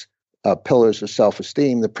Branden's pillars of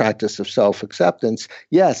self-esteem, the practice of self-acceptance,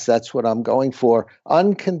 yes, that's what I'm going for.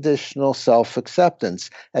 Unconditional self-acceptance,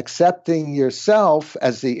 accepting yourself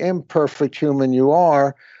as the imperfect human you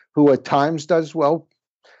are, who at times does well,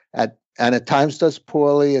 and at times does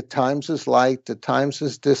poorly, at times is liked, at times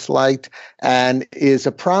is disliked, and is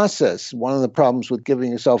a process. One of the problems with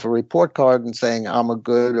giving yourself a report card and saying, I'm a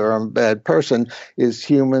good or I'm a bad person, is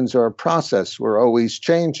humans are a process. We're always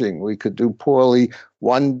changing. We could do poorly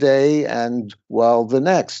one day and well the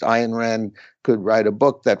next. Ayn Rand could write a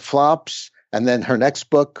book that flops, and then her next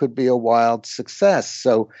book could be a wild success.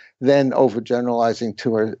 So then overgeneralizing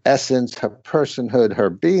to her essence, her personhood, her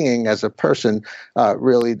being as a person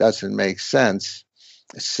really doesn't make sense.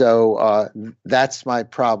 So that's my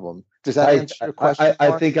problem. Does that answer your question?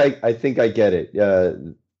 I think I get it.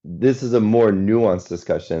 This is a more nuanced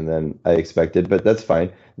discussion than I expected, but that's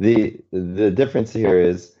fine. The difference here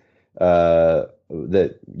is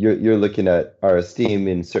that you're looking at our esteem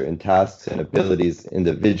in certain tasks and abilities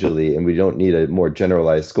individually, and we don't need a more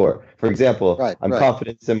generalized score. For example, I'm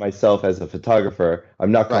confident in myself as a photographer.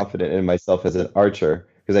 I'm not confident in myself as an archer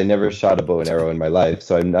because I never shot a bow and arrow in my life.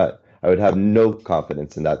 So I would have no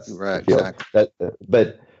confidence in that field.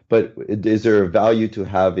 Exactly. But is there a value to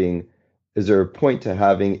having? Is there a point to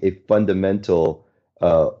having a fundamental,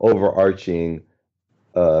 overarching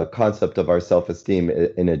concept of our self-esteem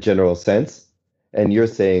in a general sense? And you're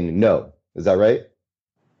saying no. Is that right?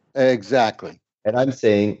 Exactly. And I'm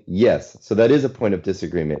saying yes. So that is a point of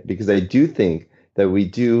disagreement, because I do think that we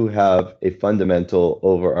do have a fundamental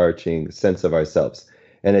overarching sense of ourselves.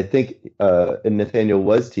 And I think and Nathaniel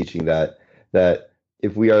was teaching that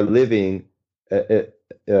if we are living,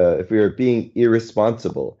 if we are being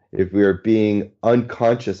irresponsible, if we are being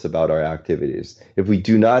unconscious about our activities, if we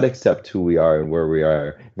do not accept who we are and where we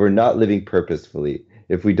are, if we're not living purposefully,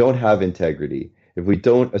 if we don't have integrity, if we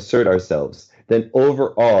don't assert ourselves, then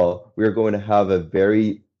overall, we are going to have a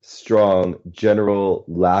very strong general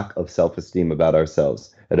lack of self-esteem about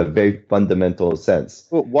ourselves at a very fundamental sense.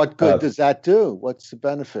 Well, what good does that do? What's the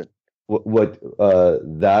benefit?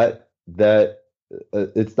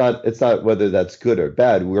 It's not whether that's good or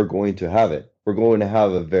bad. We're going to have it. We're going to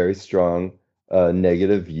have a very strong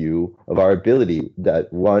negative view of our ability.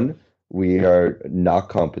 That one, we are not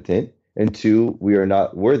competent, and two, we are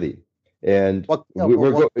not worthy. And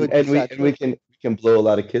we can blow a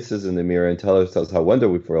lot of kisses in the mirror and tell ourselves how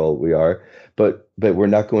wonderful we are, but we're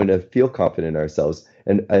not going to feel confident in ourselves.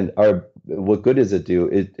 And what good does it do?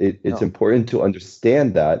 It's important to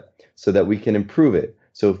understand that so that we can improve it.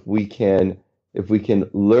 So if we can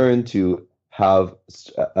learn to have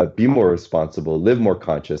be more responsible, live more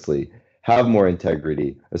consciously, have more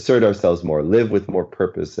integrity, assert ourselves more, live with more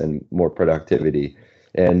purpose and more productivity,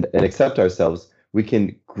 and accept ourselves, we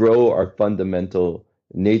can grow our fundamental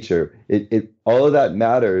nature. All of that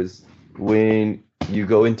matters when you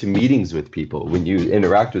go into meetings with people, when you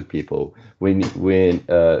interact with people, when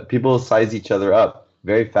people size each other up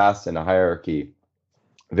very fast in a hierarchy,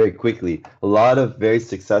 very quickly. A lot of very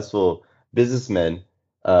successful businessmen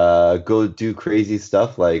go do crazy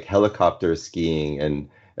stuff like helicopter skiing and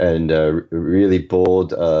really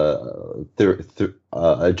bold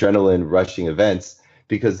adrenaline rushing events,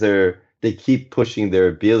 because they keep pushing their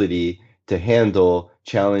ability to handle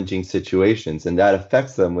challenging situations, and that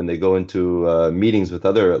affects them when they go into meetings with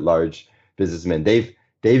other large businessmen. They've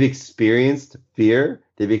experienced fear,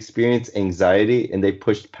 they've experienced anxiety, and they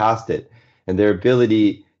pushed past it. And their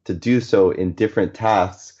ability to do so in different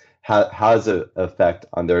tasks has an effect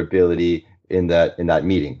on their ability in that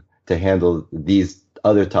meeting to handle these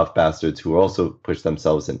other tough bastards who also push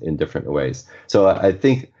themselves in different ways. So I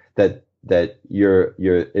think that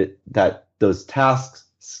those task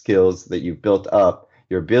skills that you've built up,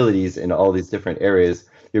 your abilities in all these different areas,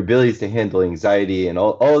 your abilities to handle anxiety and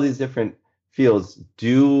all these different fields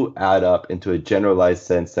do add up into a generalized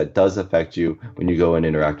sense that does affect you when you go and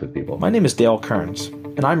interact with people. My name is Dale Kearns,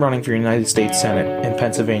 and I'm running for United States Senate in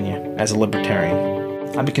Pennsylvania as a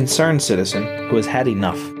libertarian. I'm a concerned citizen who has had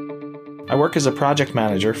enough. I work as a project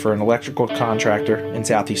manager for an electrical contractor in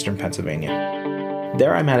southeastern Pennsylvania.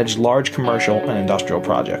 There I manage large commercial and industrial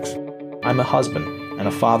projects. I'm a husband and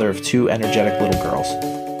a father of 2 energetic little girls.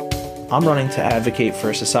 I'm running to advocate for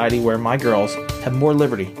a society where my girls have more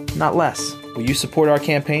liberty, not less. Will you support our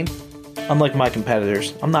campaign? Unlike my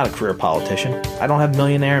competitors, I'm not a career politician. I don't have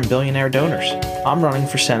millionaire and billionaire donors. I'm running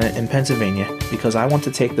for Senate in Pennsylvania because I want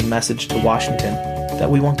to take the message to Washington that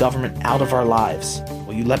we want government out of our lives.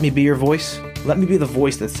 Will you let me be your voice? Let me be the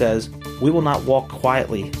voice that says, we will not walk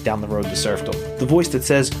quietly down the road to serfdom. The voice that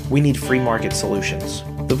says we need free market solutions.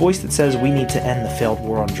 The voice that says we need to end the failed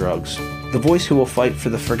war on drugs. The voice who will fight for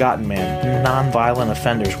the forgotten man, non-violent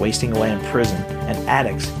offenders wasting away in prison, and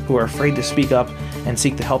addicts who are afraid to speak up and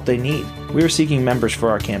seek the help they need. We are seeking members for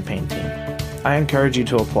our campaign team. I encourage you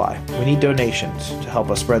to apply. We need donations to help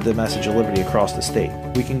us spread the message of liberty across the state.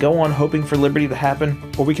 We can go on hoping for liberty to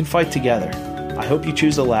happen, or we can fight together. I hope you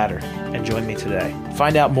choose the latter and join me today.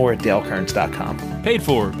 Find out more at dalekearns.com. Paid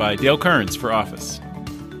for by Dale Kearns for office.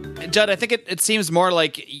 Judd, I think it seems more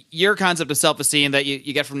like your concept of self-esteem that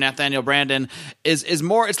you get from Nathaniel Branden is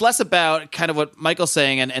more, it's less about kind of what Michael's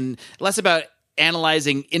saying and less about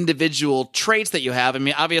analyzing individual traits that you have. I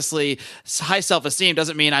mean, obviously, high self-esteem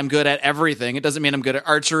doesn't mean I'm good at everything. It doesn't mean I'm good at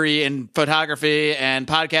archery and photography and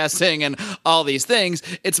podcasting and all these things.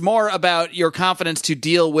 It's more about your confidence to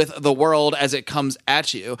deal with the world as it comes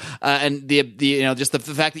at you, and the just the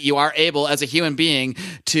fact that you are able as a human being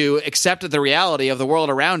to accept the reality of the world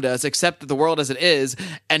around us, accept the world as it is,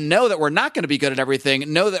 and know that we're not going to be good at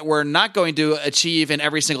everything. Know that we're not going to achieve in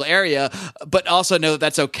every single area, but also know that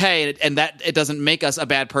that's okay, and that it doesn't make us a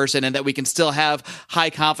bad person, and that we can still have high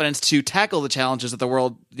confidence to tackle the challenges that the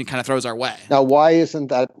world kind of throws our way. Now, why isn't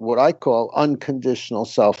that what I call unconditional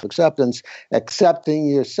self-acceptance? Accepting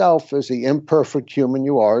yourself as the imperfect human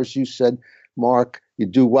you are. As you said, Mark, you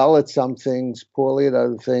do well at some things, poorly at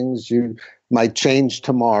other things. You might change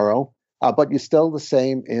tomorrow, but you're still the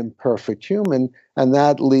same imperfect human. And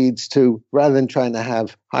that leads to, rather than trying to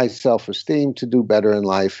have high self-esteem to do better in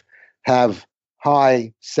life, have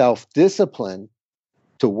high self-discipline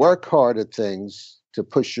to work hard at things, to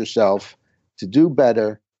push yourself to do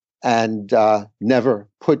better, and never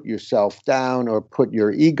put yourself down or put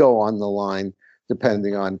your ego on the line,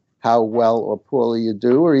 depending on how well or poorly you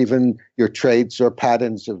do, or even your traits or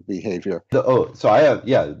patterns of behavior. There's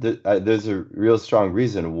a real strong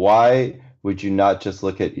reason. Why would you not just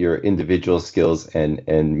look at your individual skills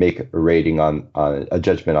and make a rating on a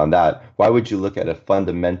judgment on that? Why would you look at a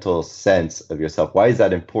fundamental sense of yourself? Why is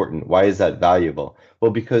that important? Why is that valuable?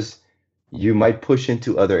 Well, because you might push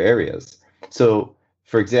into other areas. So,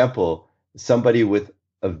 for example, somebody with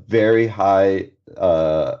a very high,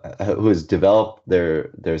 who has developed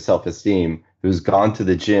their self-esteem, who's gone to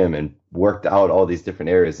the gym and worked out all these different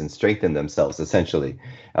areas and strengthened themselves, essentially,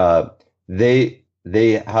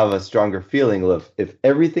 they have a stronger feeling of, if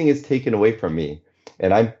everything is taken away from me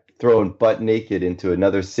and I'm thrown butt naked into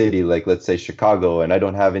another city, like let's say Chicago, and I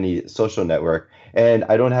don't have any social network and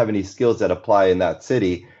I don't have any skills that apply in that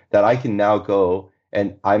city, that I can now go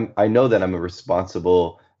and I know that I'm a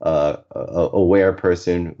responsible, aware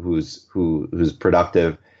person who's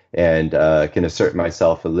productive and can assert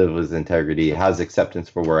myself and live with integrity, has acceptance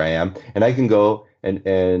for where I am, and I can go and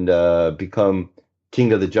become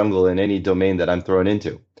king of the jungle in any domain that I'm thrown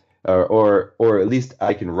into, or at least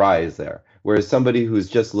I can rise there. Whereas somebody who's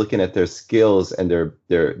just looking at their skills and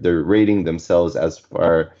they're rating themselves as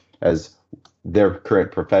far as their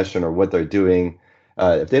current profession or what they're doing,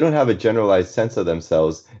 if they don't have a generalized sense of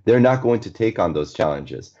themselves, they're not going to take on those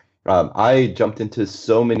challenges. I jumped into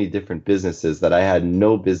so many different businesses that I had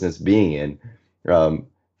no business being in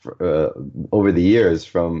over the years.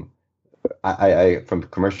 From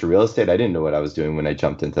commercial real estate, I didn't know what I was doing when I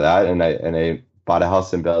jumped into that, and I bought a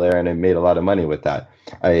house in Bel Air and I made a lot of money with that.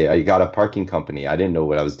 I got a parking company. I didn't know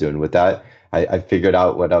what I was doing with that. I figured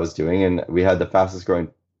out what I was doing, and we had the fastest growing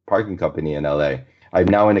parking company in LA. I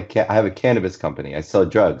have a cannabis company. I sell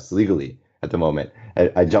drugs legally at the moment.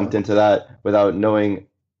 I jumped into that without knowing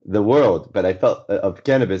the world, but I felt of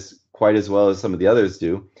cannabis quite as well as some of the others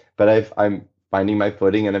do. But I'm finding my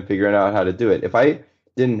footing and I'm figuring out how to do it. If I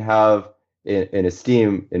didn't have an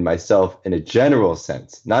esteem in myself in a general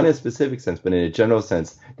sense, not in a specific sense, but in a general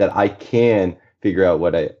sense, that I can figure out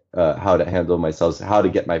how to handle myself, how to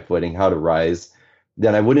get my footing, how to rise,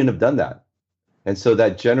 then I wouldn't have done that. And so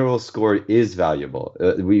that general score is valuable.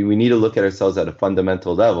 We need to look at ourselves at a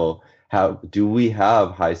fundamental level. do we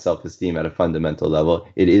have high self-esteem at a fundamental level?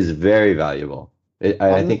 It is very valuable.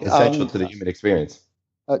 I think essential to the human experience.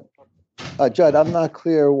 Judd, I'm not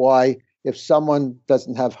clear why, if someone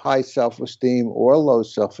doesn't have high self-esteem or low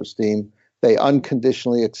self-esteem, they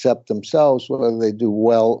unconditionally accept themselves, whether they do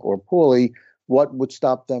well or poorly. What would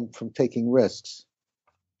stop them from taking risks?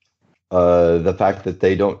 The fact that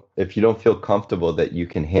if you don't feel comfortable that you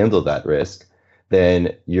can handle that risk,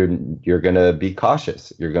 then you're going to be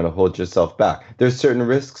cautious. You're going to hold yourself back. There's certain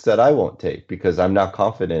risks that I won't take because I'm not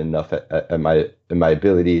confident enough in my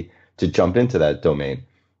ability to jump into that domain.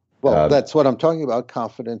 Well, that's what I'm talking about,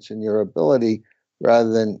 confidence in your ability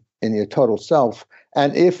rather than in your total self.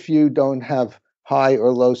 And if you don't have high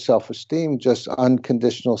or low self-esteem, just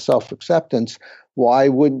unconditional self-acceptance, why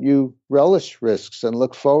wouldn't you relish risks and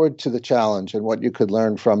look forward to the challenge and what you could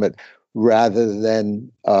learn from it rather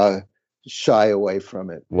than shy away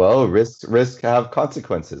from it? Well, risks have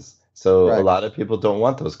consequences. So Right. A lot of people don't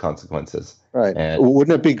want those consequences. Right. And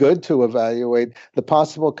Wouldn't it be good to evaluate the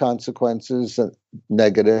possible consequences,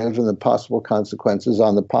 negative, and the possible consequences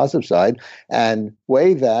on the positive side, and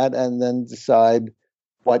weigh that, and then decide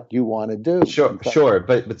what you want to do? sure,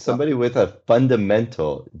 but somebody with a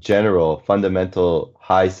fundamental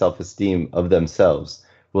high self-esteem of themselves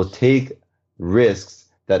will take risks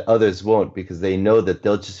that others won't because they know that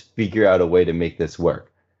they'll just figure out a way to make this work.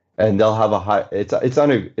 And they'll have a high. It's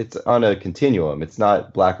on a continuum. It's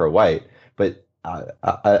not black or white, but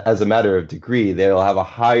as a matter of degree, they'll have a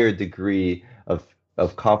higher degree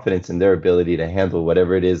of confidence in their ability to handle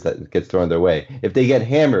whatever it is that gets thrown their way. If they get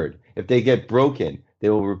hammered, if they get broken, they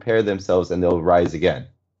will repair themselves and they'll rise again.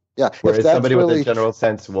 Yeah. Whereas somebody with a general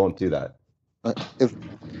sense won't do that.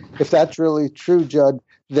 If that's really true, Judd,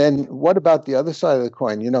 then what about the other side of the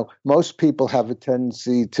coin? Most people have a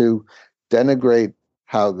tendency to denigrate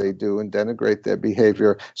how they do and denigrate their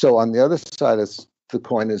behavior. So on the other side of the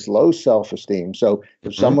coin is low self-esteem. So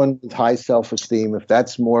if someone with high self-esteem, if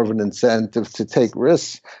that's more of an incentive to take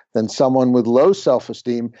risks, then someone with low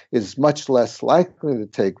self-esteem is much less likely to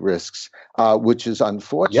take risks, which is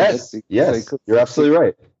unfortunate. Yes, you're absolutely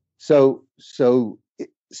right. So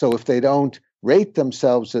if they don't rate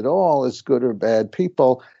themselves at all as good or bad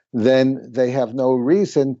people, then they have no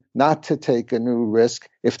reason not to take a new risk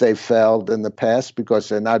if they failed in the past because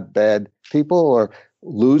they're not bad people or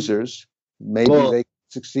losers. Maybe they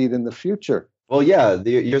succeed in the future. Well, yeah,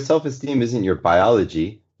 your self-esteem isn't your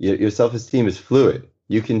biology. Your self-esteem is fluid.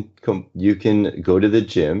 You can go to the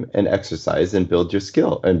gym and exercise and build your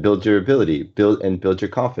skill and build your ability, build your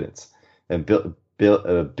confidence, and build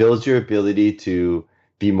your ability to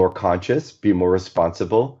be more conscious, be more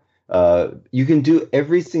responsible. You can do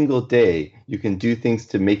every single day. You can do things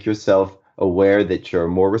to make yourself aware that you're a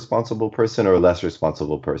more responsible person or a less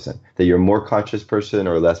responsible person, that you're a more conscious person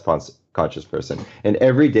or a less conscious person. And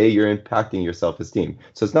every day you're impacting your self-esteem.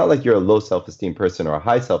 So it's not like you're a low self-esteem person or a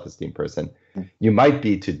high self-esteem person. You might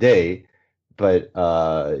be today, but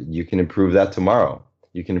you can improve that tomorrow.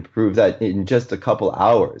 You can improve that in just a couple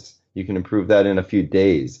hours. You can improve that in a few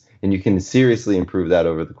days. And you can seriously improve that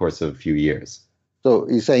over the course of a few years. So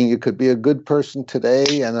you're saying you could be a good person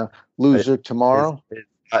today and a loser tomorrow? It's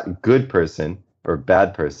not a good person or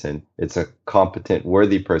bad person. It's a competent,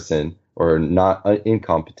 worthy person or not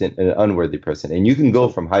incompetent and unworthy person. And you can go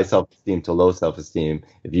from high self-esteem to low self-esteem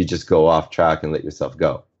if you just go off track and let yourself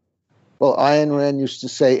go. Well, Ayn Rand used to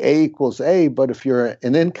say A equals A, but if you're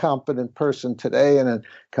an incompetent person today and a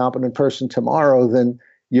competent person tomorrow, then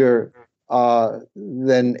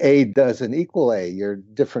then A doesn't equal A. You're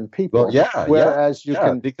different people. Well, yeah. Whereas you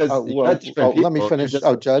can because let me finish.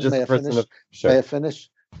 Judge, may I finish? Sure. May I finish?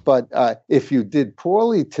 But if you did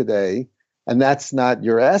poorly today, and that's not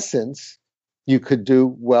your essence, you could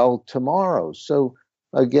do well tomorrow. So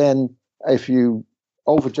again, if you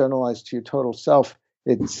overgeneralize to your total self,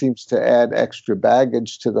 it seems to add extra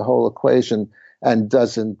baggage to the whole equation and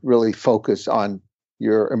doesn't really focus on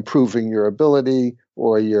your improving your ability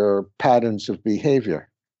or your patterns of behavior.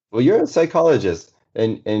 Well, you're a psychologist,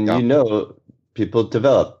 and you know people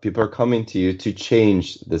develop. People are coming to you to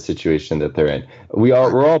change the situation that they're in. We're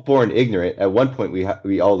all born ignorant. At one point,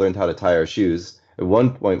 we all learned how to tie our shoes. At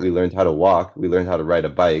one point, we learned how to walk. We learned how to ride a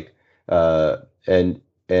bike, and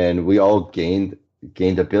we all gained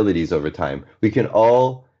abilities over time. We can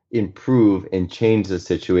all improve and change the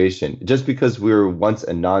situation. Just because we were once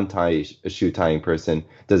a non-shoe tying person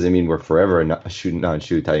doesn't mean we're forever a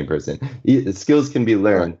non-shoe tying person. Skills can be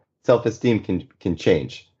learned. Self-esteem can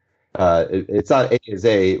change. It's not A is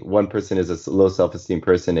A. One person is a low self-esteem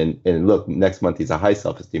person, and look, next month he's a high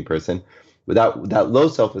self-esteem person. That low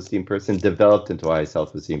self-esteem person developed into a high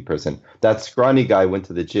self-esteem person. That scrawny guy went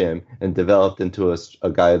to the gym and developed into a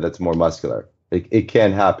guy that's more muscular. It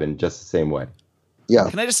can happen just the same way. Yeah.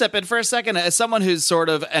 Can I just step in for a second? As someone who's sort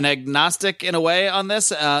of an agnostic in a way on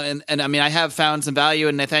this, and I mean, I have found some value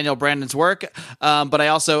in Nathaniel Branden's work, but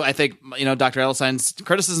I think, Dr. Edelstein's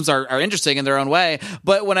criticisms are interesting in their own way.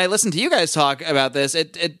 But when I listen to you guys talk about this,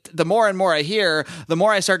 the more and more I hear, the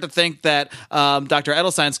more I start to think that Dr.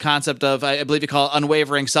 Edelstein's concept of, I believe you call it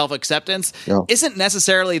unwavering self-acceptance, isn't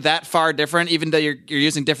necessarily that far different, even though you're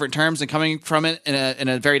using different terms and coming from it in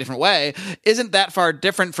a very different way, isn't that far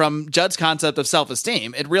different from Judd's concept of self-esteem.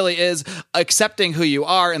 It really is accepting who you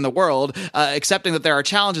are in the world, accepting that there are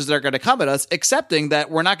challenges that are going to come at us, accepting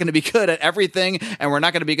that we're not going to be good at everything and we're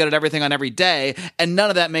not going to be good at everything on every day. And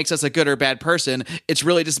none of that makes us a good or bad person. It's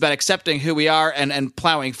really just about accepting who we are and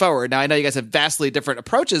plowing forward. Now, I know you guys have vastly different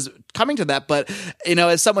approaches coming to that, but,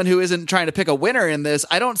 as someone who isn't trying to pick a winner in this,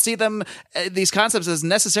 I don't see these concepts as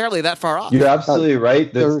necessarily that far off. You're absolutely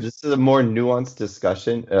right. This is a more nuanced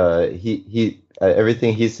discussion.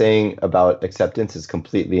 Everything he's saying about acceptance is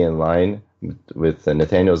completely in line with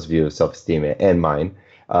Nathaniel's view of self-esteem and mine.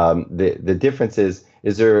 The difference is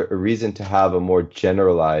there a reason to have a more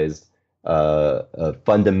generalized,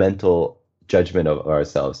 fundamental judgment of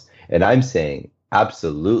ourselves? And I'm saying,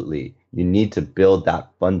 absolutely, you need to build that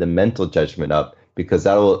fundamental judgment up, because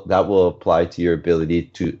that will apply to your ability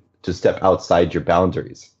to step outside your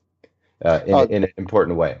boundaries in an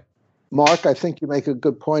important way. Mark, I think you make a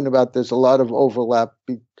good point about there's a lot of overlap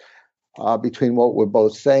between what we're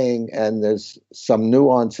both saying, and there's some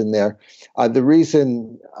nuance in there. The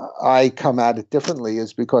reason I come at it differently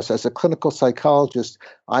is because as a clinical psychologist,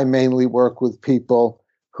 I mainly work with people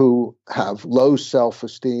who have low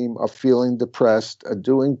self-esteem, are feeling depressed, are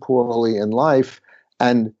doing poorly in life,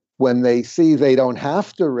 and when they see they don't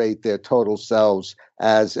have to rate their total selves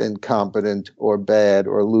as incompetent or bad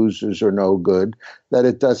or losers or no good, that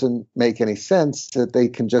it doesn't make any sense that they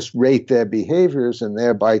can just rate their behaviors and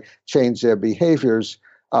thereby change their behaviors,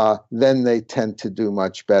 then they tend to do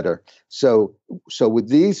much better. So with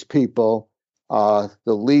these people, the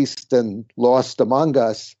least and lost among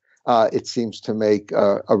us, it seems to make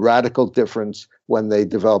a radical difference when they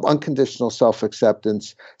develop unconditional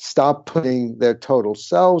self-acceptance, stop putting their total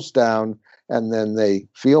selves down, and then they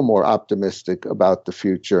feel more optimistic about the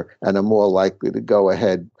future and are more likely to go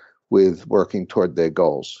ahead with working toward their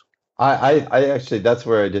goals. I actually, that's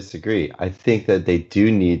where I disagree. I think that they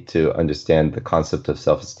do need to understand the concept of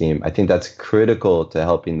self-esteem. I think that's critical to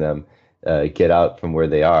helping them get out from where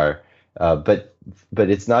they are. But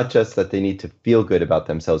it's not just that they need to feel good about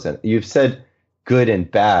themselves. And you've said good and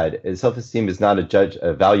bad. Self-esteem is not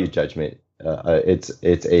a value judgment.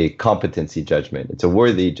 It's a competency judgment. It's a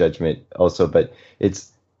worthy judgment also, but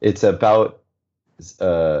it's about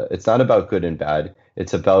it's not about good and bad.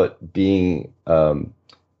 It's about being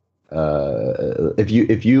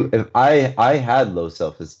if I had low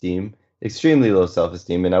self-esteem, extremely low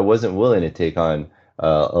self-esteem, and I wasn't willing to take on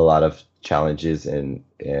a lot of challenges and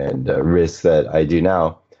risks that I do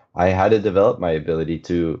now, I had to develop my ability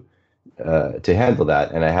to handle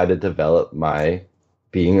that, and I had to develop my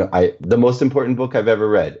being. The most important book I've ever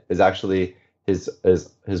read is actually his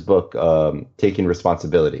book, Taking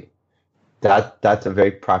Responsibility. That's a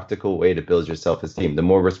very practical way to build your self-esteem. The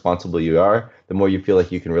more responsible you are, the more you feel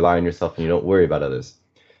like you can rely on yourself and you don't worry about others.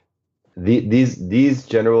 These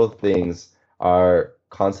general things are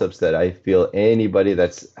concepts that I feel anybody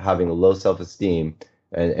that's having a low self-esteem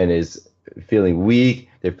and is feeling weak,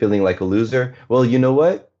 they're feeling like a loser. Well, you know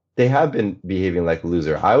what? They have been behaving like a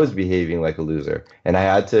loser. I was behaving like a loser, and I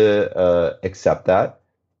had to accept that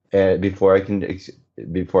before I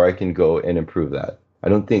can go and improve that. I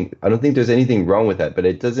don't think there's anything wrong with that, but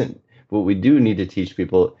it doesn't. What we do need to teach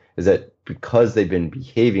people is that because they've been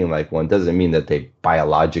behaving like one doesn't mean that they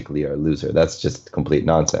biologically are a loser. That's just complete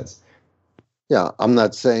nonsense. Yeah, I'm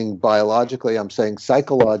not saying biologically, I'm saying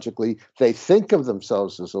psychologically, they think of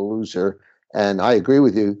themselves as a loser. And I agree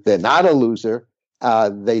with you, they're not a loser.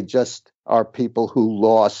 They just are people who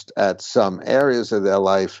lost at some areas of their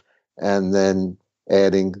life and then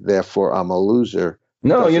adding, therefore, I'm a loser.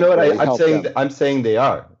 No, you know what? Really I'm saying they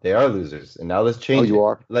are losers. And now let's change. Oh, you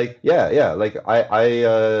are? Like, yeah. Like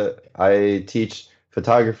I teach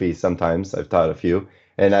photography sometimes. I've taught a few.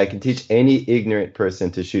 And I can teach any ignorant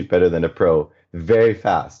person to shoot better than a pro very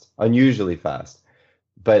fast, unusually fast.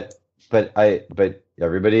 But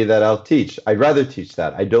everybody that I'll teach, I'd rather teach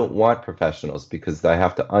that. I don't want professionals because I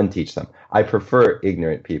have to unteach them. I prefer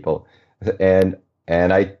ignorant people, and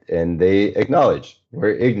they acknowledge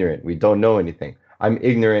we're ignorant. We don't know anything. I'm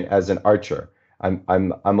ignorant as an archer.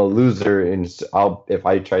 I'm a loser, and if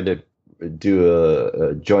I tried to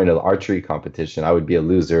join an archery competition, I would be a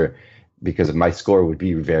loser because my score would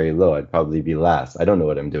be very low. I'd probably be last. I don't know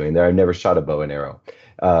what I'm doing there. I've never shot a bow and arrow.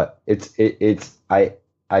 I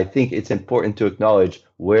think it's important to acknowledge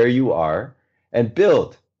where you are and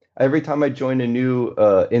build. Every time I join a new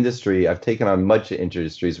industry, I've taken on much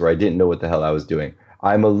industries where I didn't know what the hell I was doing.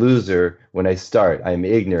 I'm a loser when I start. I'm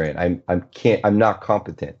ignorant. I'm not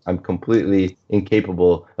competent. I'm completely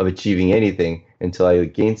incapable of achieving anything until I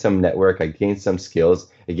gain some network, I gain some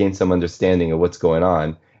skills, I gain some understanding of what's going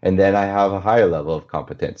on, and then I have a higher level of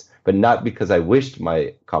competence. But not because I wished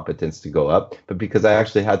my competence to go up, but because I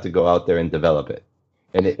actually had to go out there and develop it.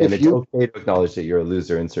 And it's okay to acknowledge that you're a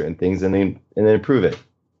loser in certain things and then improve it.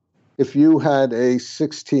 If you had a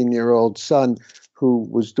 16-year-old son who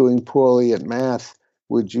was doing poorly at math,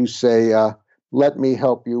 would you say, let me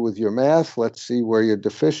help you with your math, let's see where you're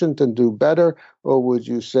deficient and do better? Or would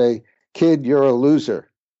you say, kid, you're a loser?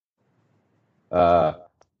 I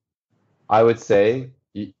would say,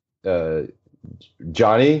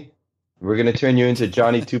 Johnny, we're going to turn you into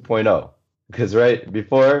Johnny 2.0. Because right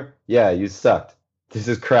before, yeah, you sucked. This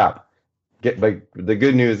is crap. But the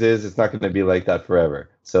good news is it's not going to be like that forever.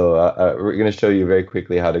 So we're going to show you very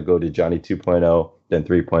quickly how to go to Johnny 2.0, then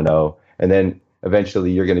 3.0, and then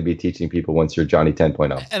eventually you're going to be teaching people once you're Johnny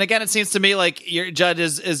 10.0. And again, it seems to me like your Judd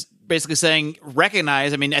is basically saying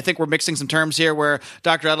recognize. I mean, I think we're mixing some terms here where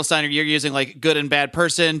Dr. Edelstein, you're using like good and bad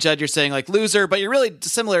person. Judd, you're saying like loser, but you're really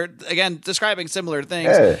similar, again, describing similar things.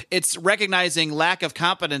 Yeah. It's recognizing lack of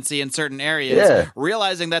competency in certain areas,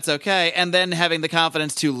 realizing that's okay, and then having the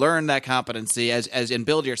confidence to learn that competency as and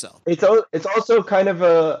build yourself. It's also kind of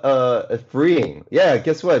a freeing. Yeah,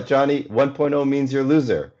 guess what, Johnny? 1.0 means you're a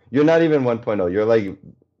loser. You're not even 1.0. You're like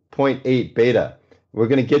 0.8 beta. We're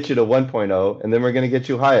going to get you to 1.0, and then we're going to get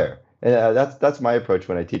you higher. And that's my approach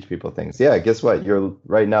when I teach people things. Yeah, guess what? You're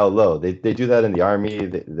right now low. They do that in the Army.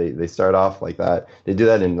 They start off like that. They do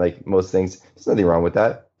that in like most things. There's nothing wrong with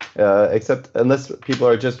that, except unless people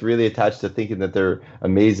are just really attached to thinking that they're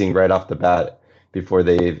amazing right off the bat before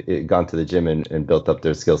they've gone to the gym and built up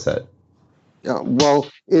their skill set. Yeah, well,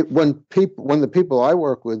 when the people I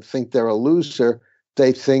work with think they're a loser,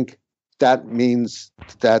 they think that means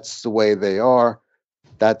that's the way they are.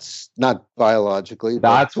 That's not biologically.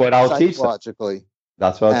 That's what I'll teach them. Psychologically.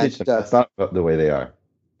 That's what I'll teach them. That's not the way they are.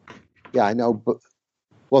 Yeah, I know. But,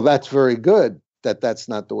 well, that's very good that that's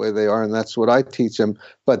not the way they are, and that's what I teach them.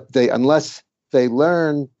 But unless they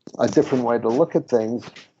learn a different way to look at things,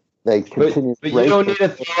 they continue. But you don't need to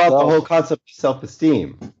throw out the whole concept of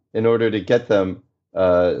self-esteem in order to get them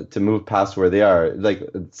to move past where they are. Like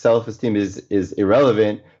self-esteem is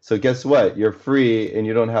irrelevant. So guess what? You're free, and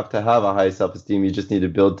you don't have to have a high self-esteem. You just need to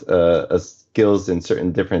build skills in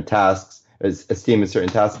certain different tasks, esteem in certain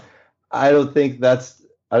tasks. I don't think that's.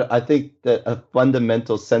 I think that a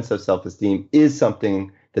fundamental sense of self-esteem is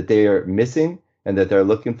something that they are missing and that they're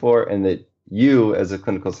looking for, and that you as a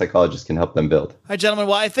clinical psychologist can help them build. Hi, gentlemen.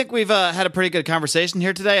 Well, I think we've had a pretty good conversation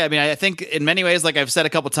here today. I mean, I think in many ways, like I've said a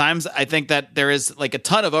couple times, I think that there is like a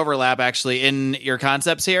ton of overlap actually in your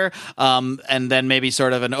concepts here, and then maybe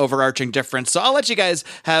sort of an overarching difference. So I'll let you guys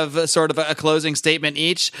have sort of a closing statement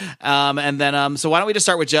each, and then so why don't we just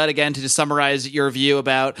start with Judd again to just summarize your view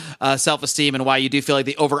about self-esteem and why you do feel like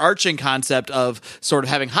the overarching concept of sort of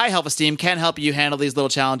having high self-esteem can help you handle these little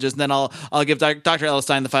challenges. And then I'll give Dr.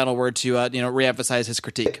 Edelstein the final word to reemphasize his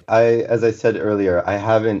critique. As I said earlier, I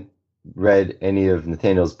haven't read any of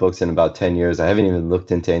Nathaniel's books in about 10 years. I haven't even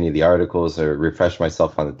looked into any of the articles or refreshed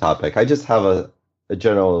myself on the topic. I just have a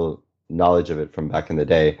general knowledge of it from back in the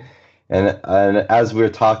day. And as we're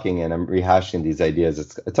talking and I'm rehashing these ideas,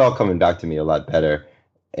 it's all coming back to me a lot better.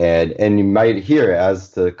 And you might hear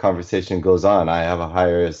as the conversation goes on, I have a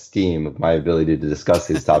higher esteem of my ability to discuss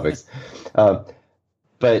these topics.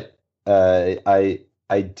 But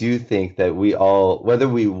I do think that we all, whether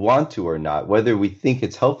we want to or not, whether we think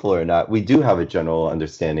it's helpful or not, we do have a general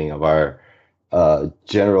understanding of our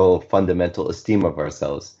general fundamental esteem of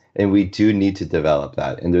ourselves. And we do need to develop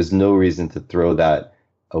that. And there's no reason to throw that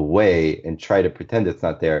away and try to pretend it's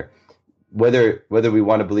not there. Whether we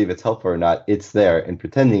want to believe it's helpful or not, it's there. And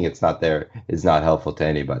pretending it's not there is not helpful to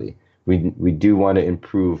anybody. We do want to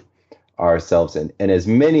improve ourselves in as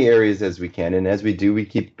many areas as we can. And as we do, we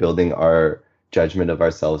keep building our judgment of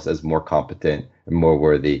ourselves as more competent and more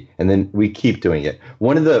worthy. And then we keep doing it.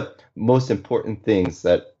 One of the most important things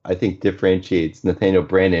that I think differentiates Nathaniel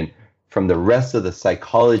Branden from the rest of the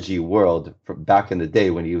psychology world from back in the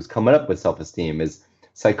day when he was coming up with self-esteem is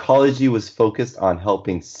psychology was focused on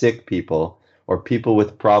helping sick people or people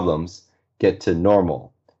with problems get to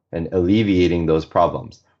normal. and alleviating those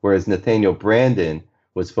problems. Whereas Nathaniel Branden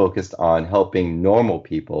was focused on helping normal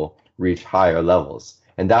people reach higher levels.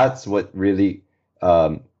 And that's what really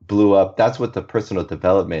blew up. That's what the personal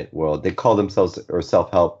development world, they call themselves, or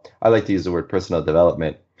self-help. I like to use the word personal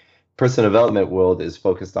development. Personal development world is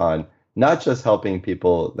focused on not just helping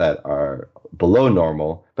people that are below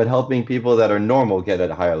normal, but helping people that are normal get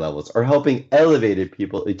at higher levels, or helping elevated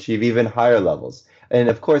people achieve even higher levels. And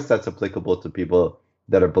of course, that's applicable to people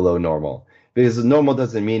that are below normal, because normal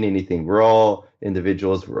doesn't mean anything. We're all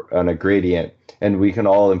individuals, we're on a gradient, and we can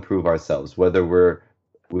all improve ourselves, whether we're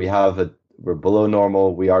below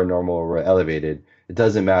normal, we are normal, or we're elevated. It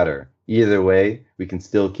doesn't matter. Either way, we can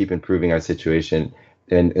still keep improving our situation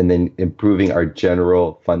and then improving our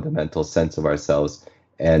general fundamental sense of ourselves.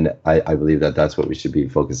 And I believe that that's what we should be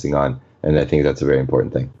focusing on. And I think that's a very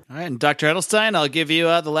important thing. All right, and Dr. Edelstein, I'll give you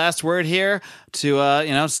the last word here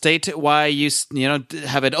to state why you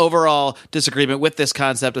have an overall disagreement with this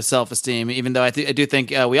concept of self-esteem. Even though I do think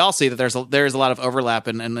we all see that there's a lot of overlap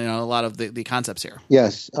in a lot of the concepts here.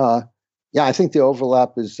 Yes, I think the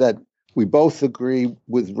overlap is that we both agree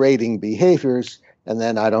with rating behaviors, and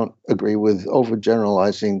then I don't agree with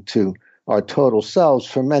overgeneralizing to our total selves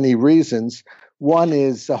for many reasons. One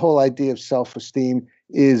is the whole idea of self-esteem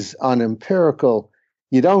is unempirical.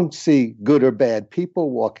 You don't see good or bad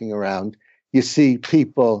people walking around. You see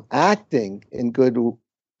people acting in good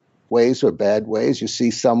ways or bad ways. You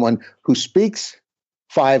see someone who speaks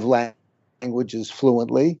 5 languages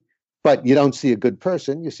fluently, but you don't see a good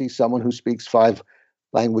person. You see someone who speaks 5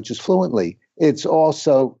 languages fluently. It's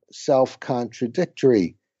also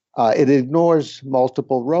self-contradictory. It ignores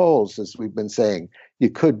multiple roles, as we've been saying. You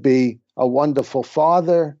could be a wonderful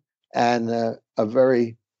father and a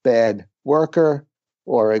very bad worker,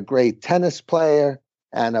 or a great tennis player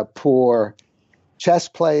and a poor chess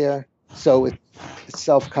player. So it's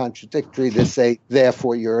self-contradictory to say,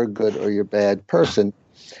 therefore, you're a good or you're a bad person.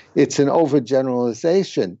 It's an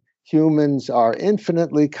overgeneralization. Humans are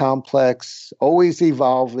infinitely complex, always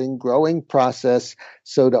evolving, growing process.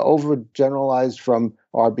 So to overgeneralize from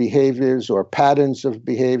our behaviors or patterns of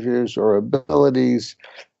behaviors or abilities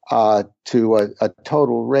to a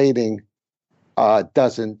total rating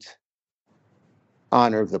doesn't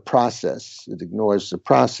honor the process. It ignores the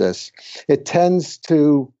process. It tends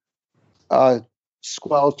to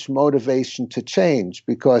squelch motivation to change,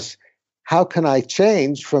 because how can I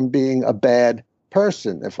change from being a bad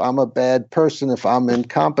person? If I'm a bad person, if I'm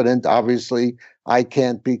incompetent, obviously I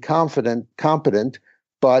can't be competent.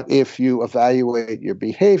 But if you evaluate your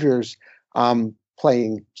behaviors, I'm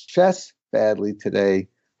playing chess badly today,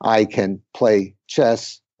 I can play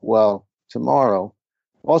chess well tomorrow.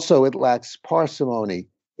 Also, it lacks parsimony.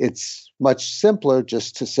 It's much simpler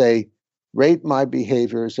just to say, rate my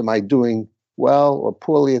behaviors. Am I doing well or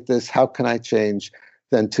poorly at this? How can I change?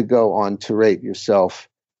 Than to go on to rate yourself,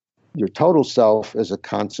 your total self, as a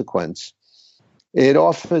consequence. It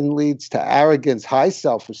often leads to arrogance. High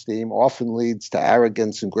self-esteem often leads to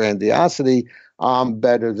arrogance and grandiosity. I'm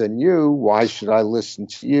better than you. Why should I listen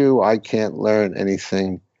to you? I can't learn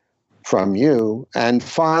anything from you. And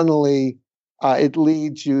finally, it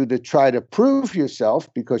leads you to try to prove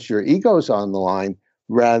yourself because your ego's on the line,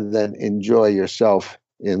 rather than enjoy yourself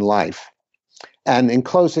in life. And in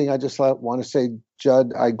closing, I just want to say,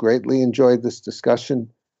 Judd, I greatly enjoyed this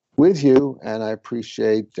discussion with you, and I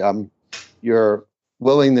appreciate your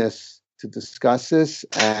willingness to discuss this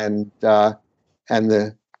and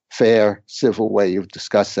the fair, civil way you've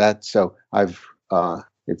discussed that. So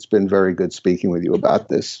it's been very good speaking with you about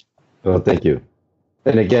this. Well, thank you.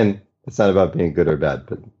 And again, it's not about being good or bad,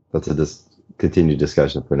 but that's a continued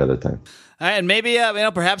discussion for another time. All right, and maybe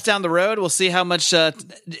perhaps down the road we'll see how much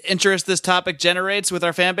interest this topic generates with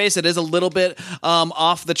our fan base. It is a little bit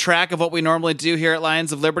off the track of what we normally do here at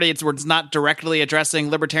Lions of Liberty. It's not directly addressing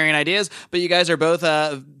libertarian ideas, but you guys are both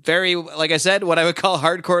very, like I said, what I would call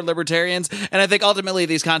hardcore libertarians. And I think ultimately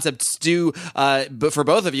these concepts do, for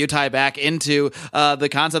both of you, tie back into the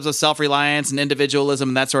concepts of self-reliance and individualism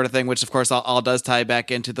and that sort of thing, which of course all does tie back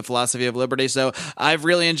into the philosophy of liberty. So I've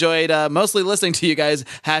really enjoyed mostly listening to you guys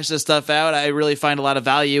hash this stuff out. I really find a lot of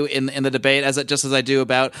value in the debate, just as I do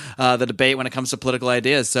about the debate when it comes to political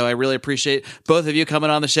ideas. So I really appreciate both of you coming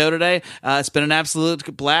on the show today. It's been an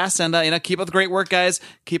absolute blast, and keep up the great work, guys.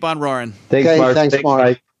 Keep on roaring. Thanks, okay, Mark. Thanks, Mark.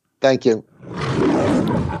 Mike. Thank you.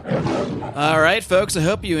 All right, folks, I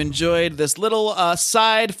hope you enjoyed this little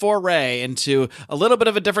side foray into a little bit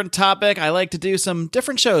of a different topic. I like to do some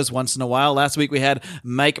different shows once in a while. Last week we had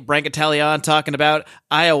Mike Brancatelli on talking about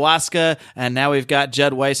ayahuasca, and now we've got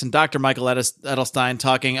Judd Weiss and Dr. Michael Edelstein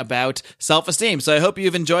talking about self-esteem. So I hope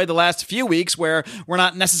you've enjoyed the last few weeks where we're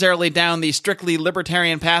not necessarily down the strictly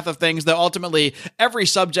libertarian path of things, though ultimately every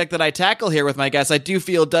subject that I tackle here with my guests I do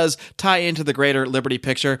feel does tie into the greater liberty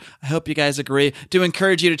picture. I hope you guys agree. Do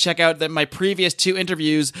encourage you to check out my previous two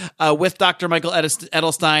interviews with Dr. Michael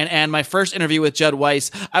Edelstein and my first interview with Judd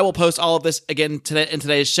Weiss. I will post all of this again in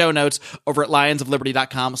today's show notes over at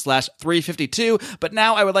lionsofliberty.com/352. But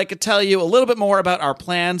now I would like to tell you a little bit more about our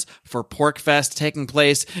plans for PorcFest taking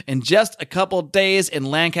place in just a couple days in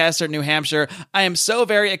Lancaster, New Hampshire. I am so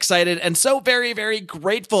very excited and so very, very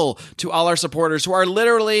grateful to all our supporters who are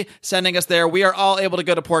literally sending us there. We are all able to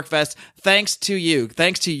go to PorcFest thanks to you.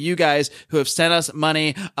 Thanks to you guys who have sent us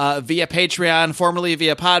money via Patreon, formerly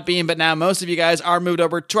via Podbean, but now most of you guys are moved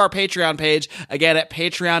over to our Patreon page, again at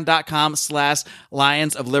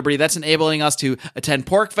patreon.com/Lions of Liberty. That's enabling us to attend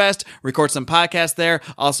PorcFest, record some podcasts there,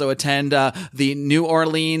 also attend the New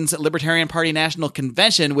Orleans Libertarian Party National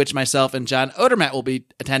Convention, which myself and John Odermatt will be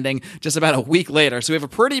attending just about a week later. So we have a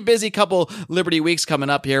pretty busy couple Liberty weeks coming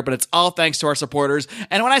up here, but it's all thanks to our supporters.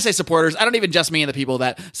 And when I say supporters, I don't even just mean the people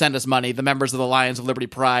that send us money, the members of the Lions of Liberty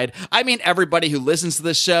Pride. I mean everybody who listens to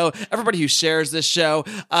this show, everybody who shares this show.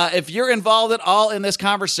 If you're involved at all in this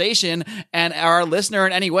conversation and are a listener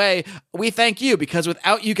in any way, we thank you, because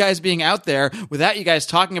without you guys being out there, without you guys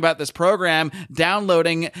talking about this program,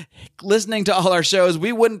 downloading, listening to all our shows,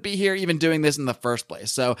 we wouldn't be here even doing this in the first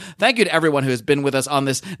place. So thank you to everyone who has been with us on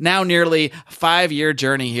this now nearly 5-year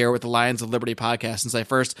journey here with the Lions of Liberty podcast since I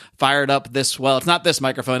first fired up this, well, it's not this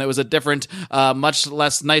microphone. It was a different, much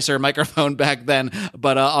less nicer microphone back then,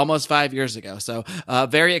 but almost 5 years ago. So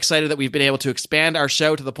very excited that we've been able to expand our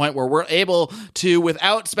show to the point where we're able to,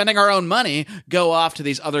 without spending our own money, go off to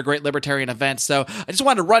these other great libertarian events. So I just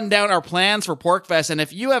wanted to run down our plans for PorcFest. And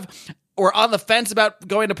if you or on the fence about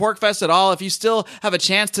going to PorcFest at all, if you still have a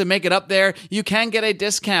chance to make it up there, you can get a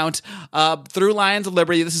discount through Lions of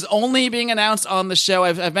Liberty. This is only being announced on the show.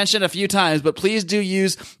 I've mentioned it a few times, but please do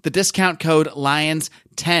use the discount code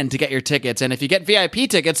LIONS10 to get your tickets. And if you get VIP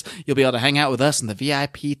tickets, you'll be able to hang out with us in the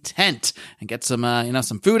VIP tent and get some,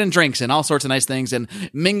 some food and drinks and all sorts of nice things, and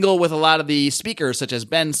mingle with a lot of the speakers such as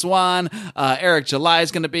Ben Swan. Eric July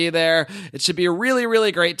is going to be there. It should be a really,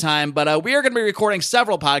 really great time. But we are going to be recording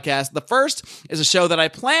several podcasts. The first is a show that I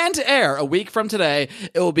plan to air a week from today.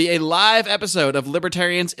 It will be a live episode of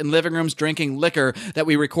Libertarians in Living Rooms Drinking Liquor that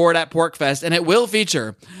we record at PorcFest, and it will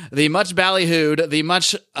feature the much ballyhooed, the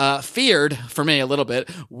much feared, for me a little bit,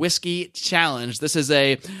 Whiskey Challenge. This is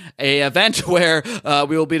a event where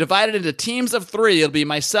we will be divided into teams of 3. It'll be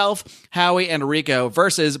myself, Howie, and Rico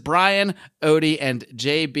versus Brian, Odie, and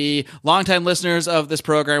JB. Longtime listeners of this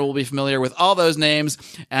program will be familiar with all those names,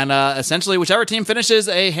 and essentially whichever team finishes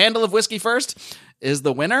a handle of whiskey first is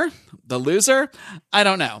the winner. The loser? I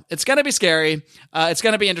don't know. It's going to be scary. It's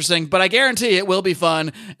going to be interesting, but I guarantee it will be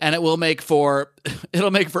fun, and it will make for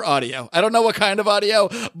audio. I don't know what kind of audio,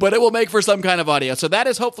 but it will make for some kind of audio. So that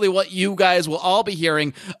is hopefully what you guys will all be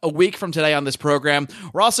hearing a week from today on this program.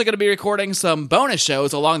 We're also going to be recording some bonus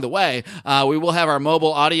shows along the way. We will have our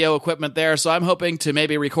mobile audio equipment there, so I'm hoping to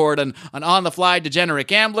maybe record an on-the-fly Degenerate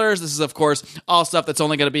Gamblers. This is, of course, all stuff that's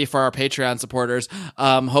only going to be for our Patreon supporters.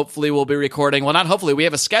 Hopefully we'll be recording, well, not hopefully, we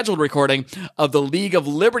have a scheduled recording of the League of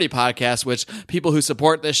Liberty podcast, which people who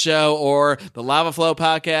support this show, or the Lava Flow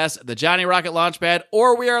podcast, the Johnny Rocket Launchpad,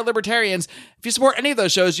 or We Are Libertarians, if you support any of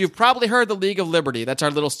those shows, you've probably heard the League of Liberty. That's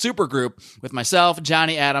our little super group with myself,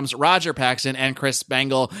 Johnny Adams, Roger Paxton, and Chris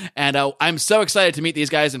Spangle. And I'm so excited to meet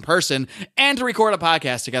these guys in person and to record a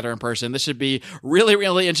podcast together in person. This should be really,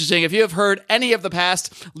 really interesting. If you have heard any of the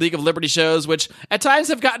past League of Liberty shows, which at times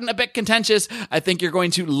have gotten a bit contentious, I think you're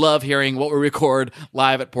going to love hearing what we record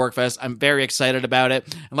live at PorcFest. I'm very excited about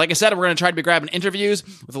it. And like I said, we're going to try to be grabbing interviews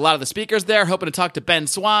with a lot of the speakers there, hoping to talk to Ben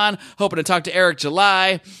Swan, hoping to talk to Eric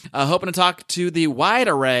July, hoping to talk to the wide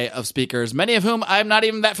array of speakers, many of whom I'm not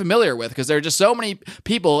even that familiar with, because there are just so many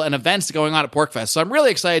people and events going on at PorcFest. So I'm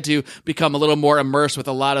really excited to become a little more immersed with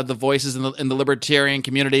a lot of the voices in the libertarian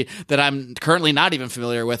community that I'm currently not even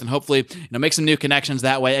familiar with, and hopefully make some new connections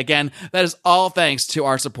that way. Again, that is all thanks to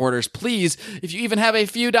our supporters. Please, if you even have a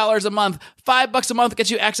few dollars a month, $5 a month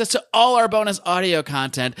gets you access to all our bonus audio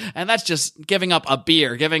content, and that's just giving up a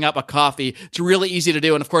beer, giving up a coffee. It's really easy to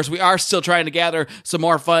do, and of course, we are still trying to gather some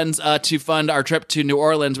more funds to fund fund our trip to New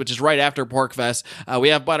Orleans, which is right after PorcFest. We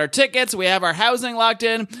have bought our tickets, we have our housing locked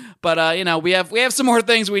in, but we have some more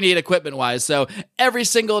things we need equipment-wise. So every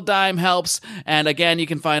single dime helps. And again, you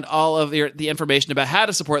can find all of the information about how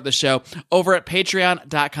to support the show over at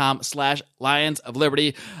patreon.com/Lions of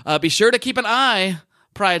Liberty. Be sure to keep an eye,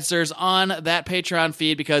 Pridesters, on that Patreon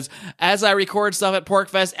feed, because as I record stuff at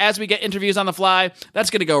PorcFest, as we get interviews on the fly, that's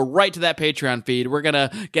going to go right to that Patreon feed. We're going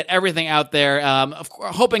to get everything out there,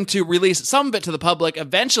 hoping to release some of it to the public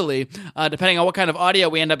eventually, depending on what kind of audio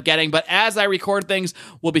we end up getting. But as I record things,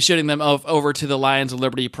 we'll be shooting them over to the Lions of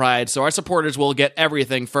Liberty Pride. So our supporters will get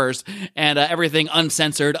everything first, and everything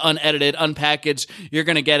uncensored, unedited, unpackaged. You're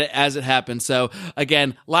going to get it as it happens. So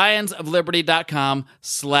again,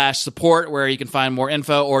 lionsofliberty.com/support, where you can find more info,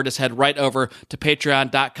 or just head right over to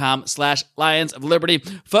patreon.com/Lions of Liberty.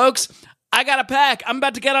 Folks, I got to pack. I'm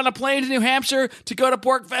about to get on a plane to New Hampshire to go to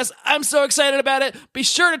PorcFest. I'm so excited about it. Be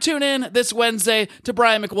sure to tune in this Wednesday to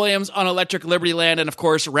Brian McWilliams on Electric Liberty Land, and of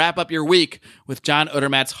course, wrap up your week with John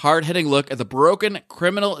Odermatt's hard-hitting look at the broken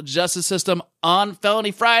criminal justice system on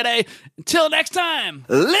Felony Friday. Until next time,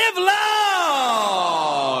 live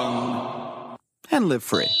long and live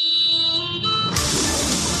free.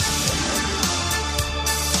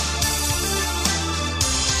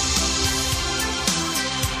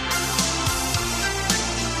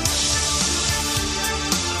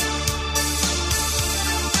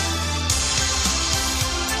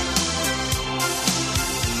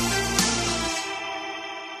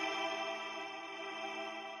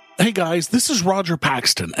 Hey guys, this is Roger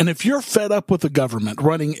Paxton, and if you're fed up with the government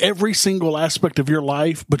running every single aspect of your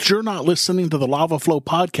life, but you're not listening to the Lava Flow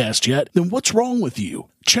podcast yet, then what's wrong with you?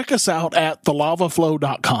 Check us out at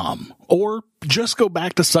thelavaflow.com, or just go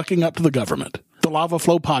back to sucking up to the government. The Lava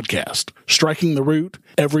Flow podcast, striking the root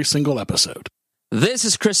every single episode. This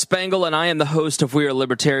is Chris Spangle, and I am the host of We Are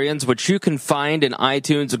Libertarians, which you can find in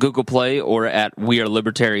iTunes, Google Play, or at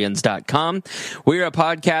wearelibertarians.com. We are a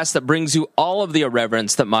podcast that brings you all of the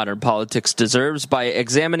irreverence that modern politics deserves by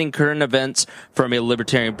examining current events from a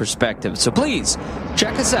libertarian perspective. So please,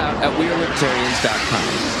 check us out at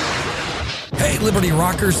wearelibertarians.com. Hey, Liberty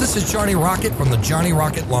Rockers, this is Johnny Rocket from the Johnny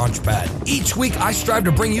Rocket Launchpad. Each week, I strive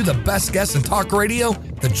to bring you the best guests in talk radio.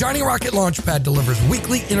 The Johnny Rocket Launchpad delivers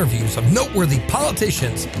weekly interviews of noteworthy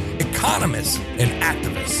politicians, economists, and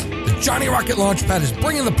activists. The Johnny Rocket Launchpad is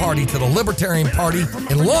bringing the party to the Libertarian Party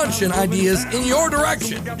and launching ideas in your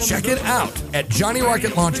direction. Check it out at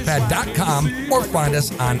JohnnyRocketLaunchpad.com or find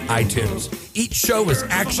us on iTunes. Each show is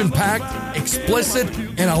action-packed, explicit,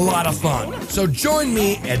 and a lot of fun. So join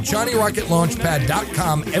me at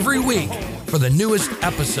JohnnyRocketLaunchpad.com every week for the newest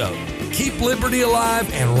episode. Keep liberty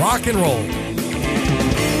alive and rock and roll.